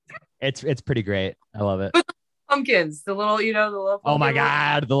 It's pretty great. I love it. Pumpkins, the little, the little. Oh my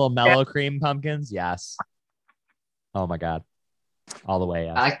God, the little mellow cream pumpkins. Yes. Oh my God, all the way.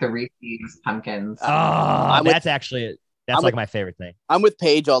 Yes. I like the Reese's pumpkins. Oh, that's like my favorite thing. I'm with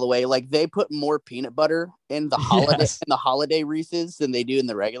Paige all the way. Like they put more peanut butter in the holiday Reese's than they do in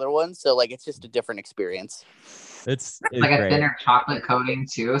the regular ones. So like it's just a different experience. It's like great. A thinner chocolate coating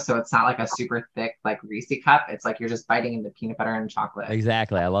too, so it's not like a super thick like Reese cup. It's like you're just biting into peanut butter and chocolate.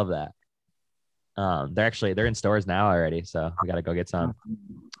 Exactly, I love that. They're in stores now already, so we got to go get some.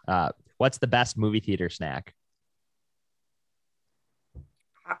 What's the best movie theater snack?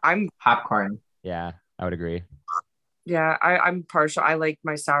 I'm popcorn. Yeah, I would agree. Yeah, I'm partial. I like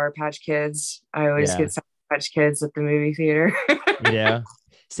my Sour Patch Kids. I always get Sour Patch Kids at the movie theater. Yeah.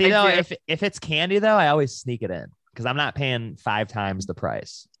 See, though, if it's candy, though, I always sneak it in because I'm not paying 5 times the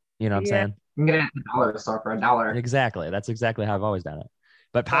price. You know what I'm saying? You can get it at the dollar store for $1. Exactly. That's exactly how I've always done it.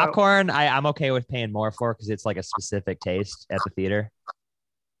 But popcorn, I'm okay with paying more for because it's like a specific taste at the theater.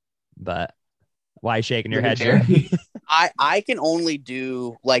 But why are you shaking your head, Jeremy? I can only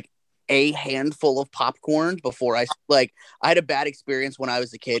do like a handful of popcorn before I had a bad experience when I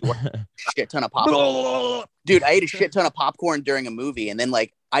was a kid where I ate a shit ton of popcorn. Dude, I ate a shit ton of popcorn during a movie, and then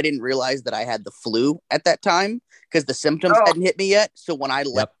like I didn't realize that I had the flu at that time because the symptoms hadn't hit me yet. So when I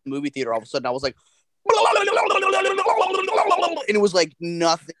left the movie theater, all of a sudden I was like, and it was like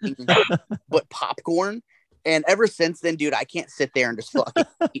nothing but popcorn. And ever since then, dude, I can't sit there and just fucking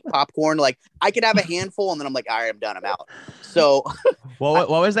eat popcorn. Like I could have a handful and then I'm like, all right, I'm done. I'm out. So what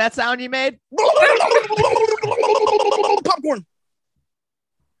was that sound you made? Popcorn.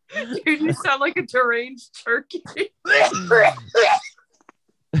 Dude, you sound like a deranged turkey.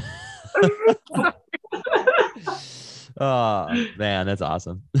 Oh man, that's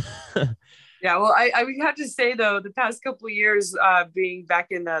awesome. Yeah, well, I would have to say though, the past couple of years, being back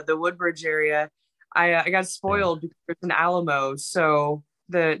in the Woodbridge area, I got spoiled because there's an Alamo, so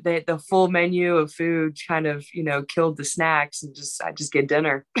the full menu of food kind of killed the snacks, and I just get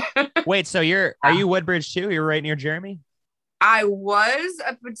dinner. Wait, so are you Woodbridge too? You're right near Jeremy? I was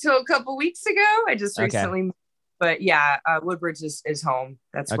up until a couple weeks ago. I just recently moved But yeah, Woodbridge is home.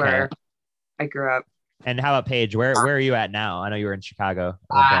 That's where I grew up. And how about Paige? Where are you at now? I know you were in Chicago.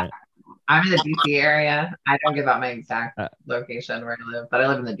 I'm in the DC area. I don't give out my exact location where I live, but I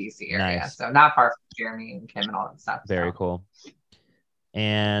live in the DC area. Nice. So not far from Jeremy and Kim and all that stuff. Very cool.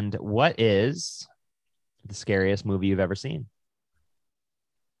 And what is the scariest movie you've ever seen?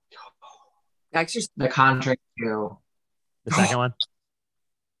 The Conjuring 2. The second one?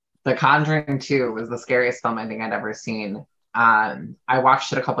 The Conjuring 2 was the scariest film I think I'd ever seen. I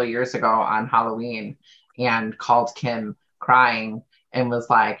watched it a couple of years ago on Halloween and called Kim crying and was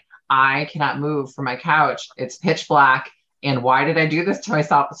like, I cannot move from my couch. It's pitch black. And why did I do this to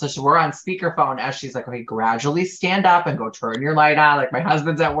myself? So we're on speakerphone as she's like, okay, gradually stand up and go turn your light on. Like my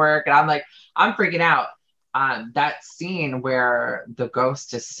husband's at work. And I'm like, I'm freaking out. That scene where the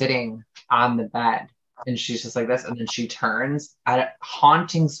ghost is sitting on the bed and she's just like this. And then she turns.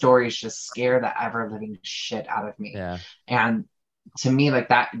 Haunting stories just scare the ever living shit out of me. Yeah. And to me, like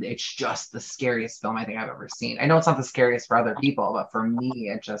that, it's just the scariest film I think I've ever seen. I know it's not the scariest for other people, but for me,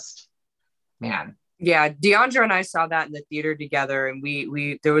 it just, man. Yeah, Deandra and I saw that in the theater together, and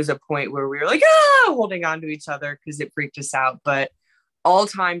we there was a point where we were like, holding on to each other because it freaked us out. But all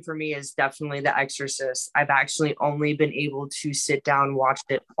time for me is definitely The Exorcist. I've actually only been able to sit down and watch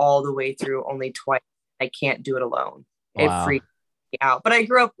it all the way through only twice. I can't do it alone. Wow. It freaked me out. But I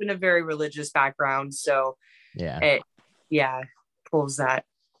grew up in a very religious background, so it pulls that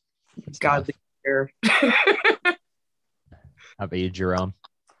godly fear. How about you, Jerome?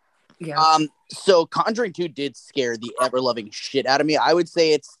 Yeah. So Conjuring 2 did scare the ever-loving shit out of me. I would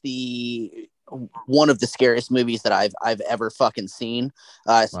say it's one of the scariest movies that I've ever fucking seen.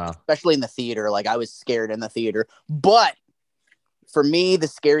 Especially in the theater. Like I was scared in the theater. But for me, the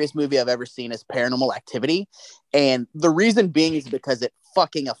scariest movie I've ever seen is Paranormal Activity. And the reason being is because it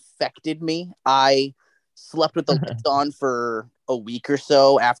fucking affected me. I slept with the lights on for a week or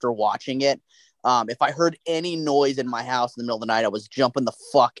so after watching it. If I heard any noise in my house in the middle of the night, I was jumping the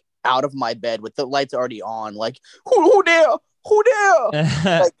fuck out of my bed with the lights already on. Like, who there?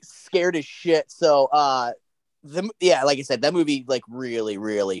 Like, scared as shit. So, like I said, that movie like really,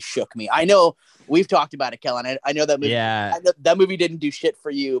 really shook me. I know we've talked about it, Kellen. I know that movie. Yeah, I know that movie didn't do shit for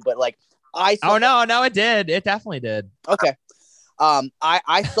you, but like I saw. Oh no, it did. It definitely did. Okay.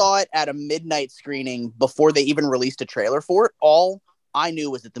 I saw it at a midnight screening before they even released a trailer for it. All I knew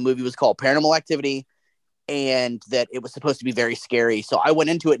was that the movie was called Paranormal Activity and that it was supposed to be very scary. So I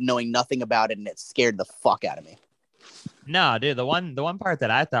went into it knowing nothing about it, and it scared the fuck out of me. No, dude, the one part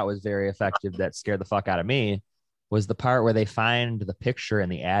that I thought was very effective that scared the fuck out of me was the part where they find the picture in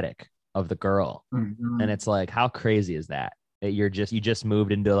the attic of the girl. Mm-hmm. And it's like, how crazy is that? You just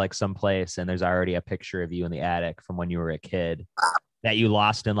moved into like some place and there's already a picture of you in the attic from when you were a kid that you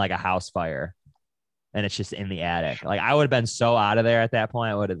lost in like a house fire, and it's just in the attic. Like I would have been so out of there at that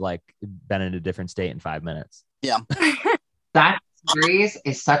point. I would have like been in a different state in 5 minutes. Yeah. That series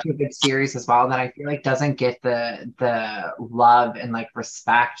is such a good series as well that I feel like doesn't get the love and like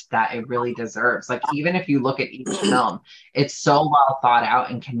respect that it really deserves. Like even if you look at each film, it's so well thought out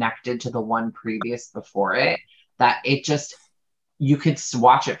and connected to the one previous before it that it just, you could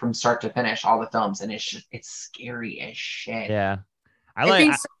watch it from start to finish, all the films, and it's scary as shit. Yeah. I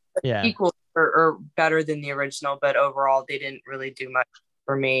think equal or better than the original, but overall they didn't really do much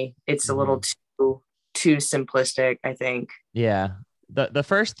for me. It's a little too simplistic, I think. Yeah. The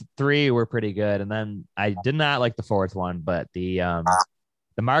first three were pretty good, and then I did not like the fourth one, but the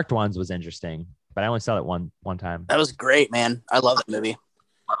marked ones was interesting. But I only saw it one time. That was great, man. I love that movie.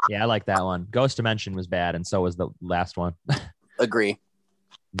 Yeah, I like that one. Ghost Dimension was bad, and so was the last one. Agree.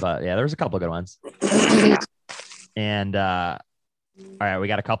 But yeah, there was a couple of good ones. And all right, we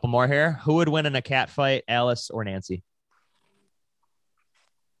got a couple more here. Who would win in a cat fight, Alice or Nancy?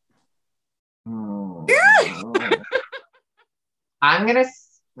 I'm gonna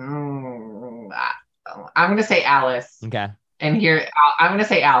say Alice. Okay. And here I'm gonna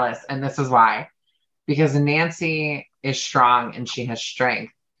say Alice, and this is why. Because Nancy is strong and she has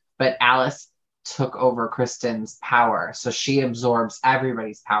strength, but Alice took over Kristen's power, so she absorbs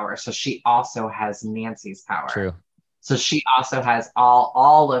everybody's power. So she also has Nancy's power. True. So she also has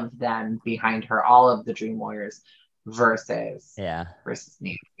all of them behind her, all of the Dream Warriors versus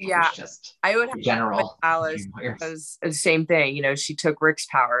Nancy. Yeah, just I would have general Alice because the same thing. You know, she took Rick's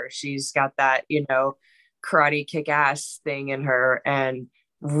power. She's got that, you know, karate kick ass thing in her, and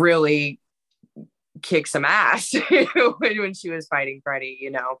really kick some ass when she was fighting Freddy. You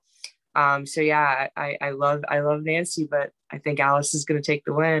know, so yeah, I love Nancy, but I think Alice is going to take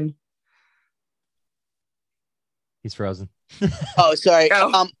the win. He's frozen. Oh, sorry.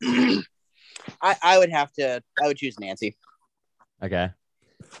 I would choose Nancy. Okay.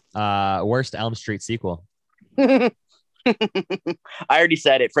 Worst Elm Street sequel. I already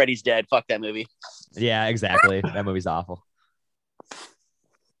said it. Freddy's dead. Fuck that movie. Yeah, exactly. That movie's awful.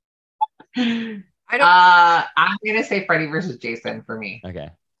 I'm gonna say Freddy versus Jason for me. Okay.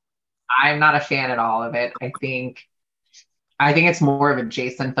 I'm not a fan at all of it. I think it's more of a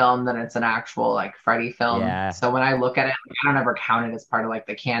Jason film than it's an actual like Freddy film. Yeah. So when I look at it, I don't ever count it as part of like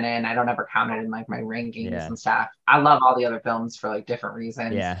the canon. I don't ever count it in like my rankings and stuff. I love all the other films for like different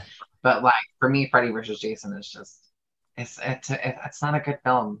reasons. Yeah. But like for me, Freddy versus Jason is just it's not a good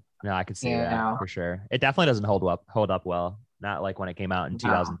film. No, I could see that for sure. It definitely doesn't hold up well. Not like when it came out in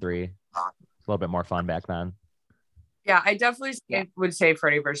 2003. It's a little bit more fun back then. Yeah, I definitely would say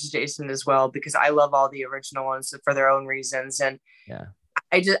Freddy versus Jason as well, because I love all the original ones for their own reasons. And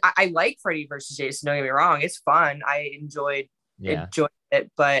I like Freddy versus Jason. Don't get me wrong, it's fun. I enjoyed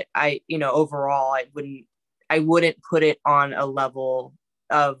it, but overall, I wouldn't put it on a level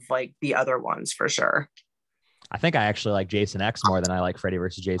of like the other ones for sure. I think I actually like Jason X more than I like Freddy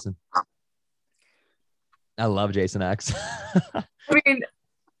versus Jason. I love Jason X. I mean,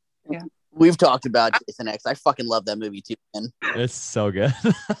 yeah. We've talked about Jason X. I fucking love that movie too, man. It's so good.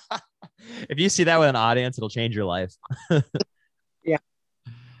 If you see that with an audience, it'll change your life. Yeah.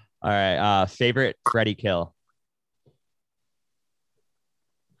 All right. Favorite Freddy kill?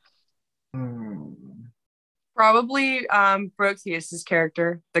 Probably Prometheus's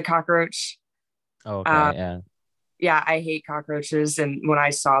character, the cockroach. Oh, okay. Yeah, I hate cockroaches, and when I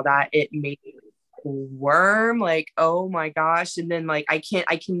saw that, it made me worm, like, oh my gosh. And then like I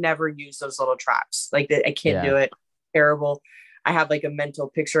can never use those little traps, like I can't do it. Terrible. I have like a mental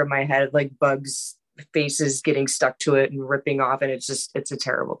picture in my head, like bugs faces getting stuck to it and ripping off, and it's a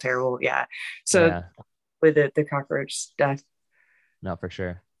terrible so with the cockroach death. No, for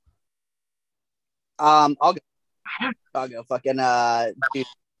sure. I'll go fucking dude.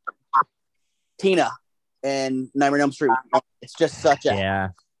 Tina and Nightmare on Elm Street. It's just such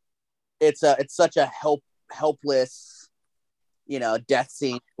a it's such a helpless, death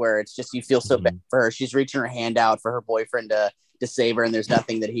scene where it's just, you feel so bad for her. She's reaching her hand out for her boyfriend to save her, and there's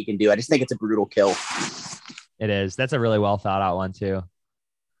nothing that he can do. I just think it's a brutal kill. It is. That's a really well thought out one too.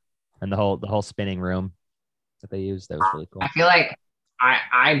 And the whole spinning room that they used, that was really cool. I feel like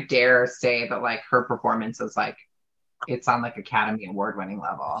I dare say that like her performance is like, it's on like Academy Award winning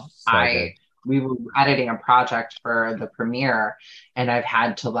level. We were editing a project for the premiere, and I've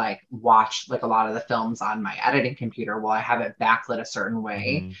had to like watch like a lot of the films on my editing computer while I have it backlit a certain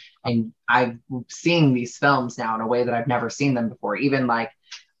way. And I'm seeing these films now in a way that I've never seen them before, even like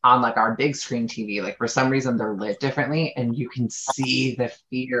on like our big screen TV. Like for some reason they're lit differently, and you can see the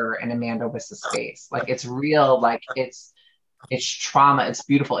fear in Amanda Wiss's face. Like it's real, like it's trauma. It's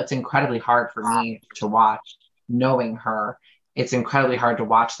beautiful. It's incredibly hard for me to watch, knowing her. It's incredibly hard to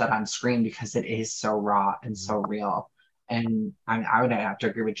watch that on screen because it is so raw and so real. And I would have to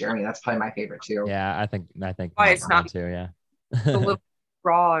agree with Jeremy. That's probably my favorite too. Yeah, I think why it's not too. Yeah, a little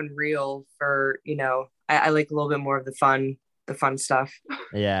raw and real for I like a little bit more of the fun stuff.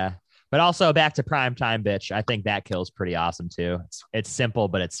 Yeah, but also back to Primetime Bitch. I think that kill's pretty awesome too. It's simple,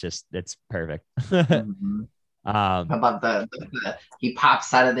 but it's perfect. I love the he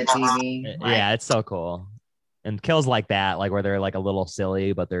pops out of the TV. Yeah, it's so cool. And kills like that, like where they're like a little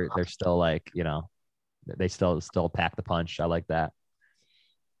silly, but they're still like, they still pack the punch. I like that.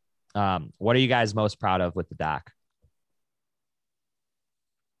 What are you guys most proud of with the doc?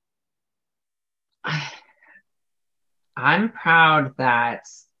 I'm proud that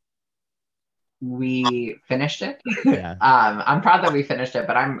we finished it. Yeah. I'm proud that we finished it,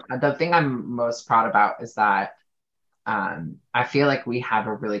 but the thing I'm most proud about is that I feel like we have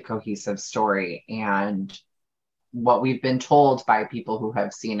a really cohesive story, and what we've been told by people who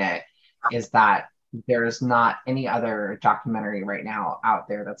have seen it is that there's not any other documentary right now out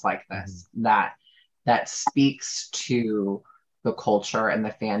there that's like this, that speaks to the culture and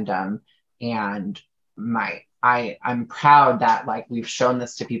the fandom. And I'm proud that like we've shown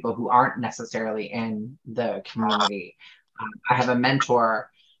this to people who aren't necessarily in the community. I have a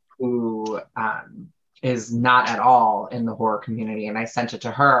mentor who is not at all in the horror community, and I sent it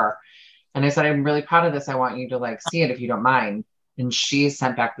to her. And I said, I'm really proud of this. I want you to like see it if you don't mind. And she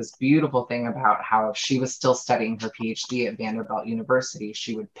sent back this beautiful thing about how if she was still studying her PhD at Vanderbilt University,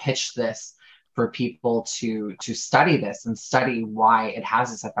 she would pitch this for people to study this and study why it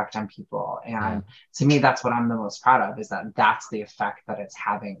has this effect on people. And to me, that's what I'm the most proud of, is that that's the effect that it's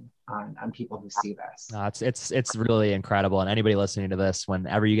having on people who see this. No, it's really incredible. And anybody listening to this,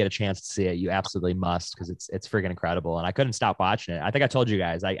 whenever you get a chance to see it, you absolutely must, because it's freaking incredible. And I couldn't stop watching it. I think I told you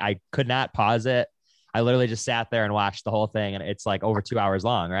guys, I could not pause it. I literally just sat there and watched the whole thing, and it's like over 2 hours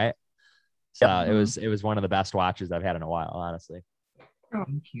long, right? So it was one of the best watches I've had in a while, honestly. Oh,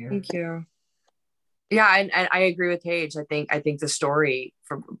 thank you. Yeah, and I agree with Paige. I think the story,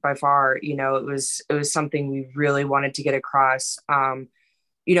 by far, you know, it was something we really wanted to get across.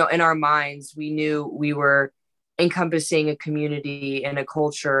 You know, in our minds, we knew we were encompassing a community and a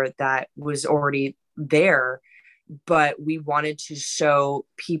culture that was already there, but we wanted to show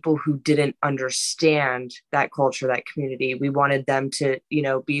people who didn't understand that culture, that community. We wanted them to, you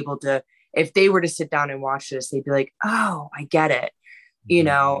know, be able to, if they were to sit down and watch this, they'd be like, oh, I get it, you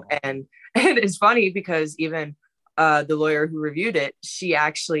know. And it's funny because even the lawyer who reviewed it, she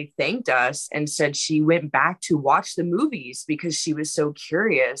actually thanked us and said she went back to watch the movies because she was so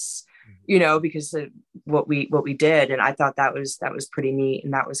curious, you know, because of what we did. And I thought that was pretty neat.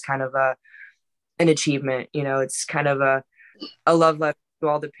 And that was kind of an achievement. You know, it's kind of a love letter to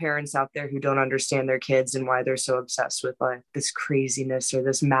all the parents out there who don't understand their kids and why they're so obsessed with like this craziness or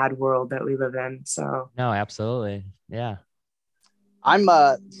this mad world that we live in. So no, absolutely. Yeah. I'm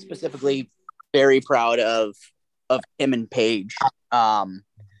specifically very proud of him and Paige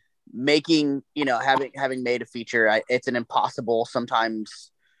making, you know, having made a feature. It's an impossible, sometimes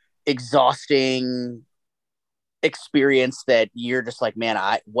exhausting experience that you're just like, man,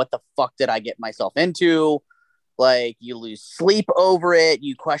 what the fuck did I get myself into? Like, you lose sleep over it.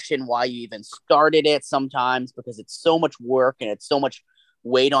 You question why you even started it sometimes, because it's so much work and it's so much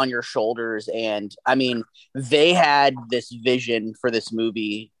weight on your shoulders. And I mean, they had this vision for this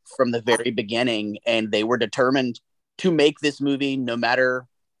movie from the very beginning, and they were determined to make this movie no matter,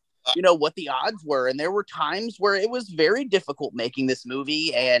 you know, what the odds were. And there were times where it was very difficult making this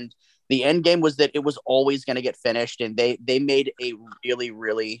movie, and the end game was that it was always going to get finished. And they made a really,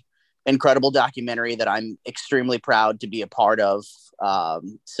 really incredible documentary that I'm extremely proud to be a part of.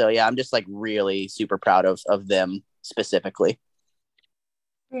 So yeah, I'm just like really super proud of them specifically.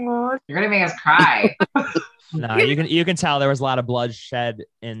 You're gonna make us cry. No, you can tell there was a lot of blood shed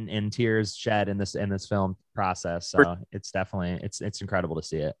and tears shed in this film process. So it's definitely it's incredible to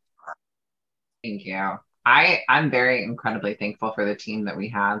see it. Thank you. I'm very incredibly thankful for the team that we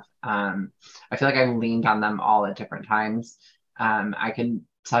have. I feel like I've leaned on them all at different times. I can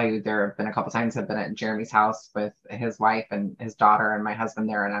tell you there have been a couple times I've been at Jeremy's house with his wife and his daughter and my husband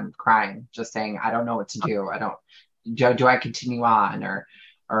there, and I'm crying, just saying, I don't know what to do. Do I continue on,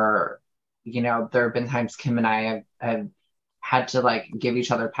 or, you know, there have been times Kim and I have had to like give each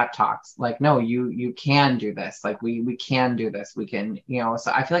other pep talks. Like, no, you can do this. Like we can do this. We can, you know,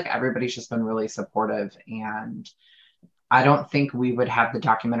 so I feel like everybody's just been really supportive, and I don't think we would have the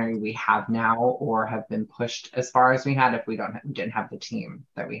documentary we have now or have been pushed as far as we had if we didn't have the team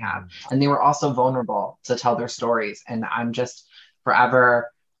that we have. And they were also vulnerable to tell their stories. And I'm just forever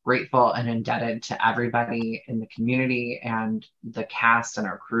grateful and indebted to everybody in the community and the cast and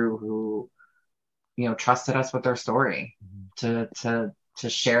our crew who, you know, trusted us with their story to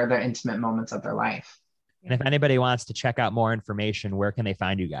share the intimate moments of their life. And if anybody wants to check out more information, where can they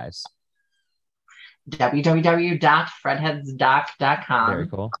find you guys? www.fredheadsdoc.com. Very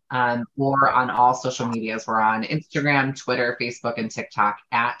cool. Or on all social medias. We're on Instagram, Twitter, Facebook, and TikTok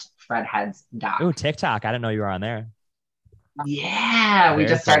at fredheadsdoc. Oh, TikTok. I didn't know you were on there. Yeah, we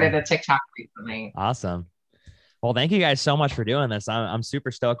just started a TikTok recently. Awesome. Well, thank you guys so much for doing this. I'm super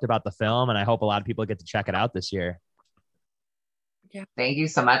stoked about the film, and I hope a lot of people get to check it out this year. Yeah. Thank you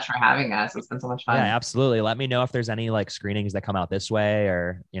so much for having us. It's been so much fun. Yeah, absolutely. Let me know if there's any like screenings that come out this way,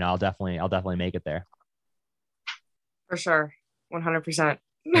 or, you know, I'll definitely make it there. For sure. 100%.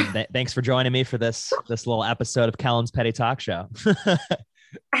 Thanks for joining me for this little episode of Kellen's Petty Talk Show.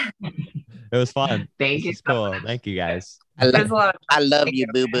 It was fun. Thank you. Cool. Thank you guys. I love you,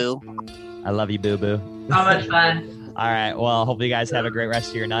 boo boo. I love you, boo boo. So much fun. All right. Well, hopefully you guys have a great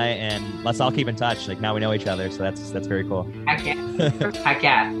rest of your night, and let's all keep in touch. Like, now we know each other, so that's very cool. Heck yeah. Heck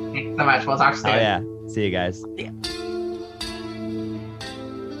yeah. Thanks so much. We'll talk soon. Oh yeah. See you guys. Yeah.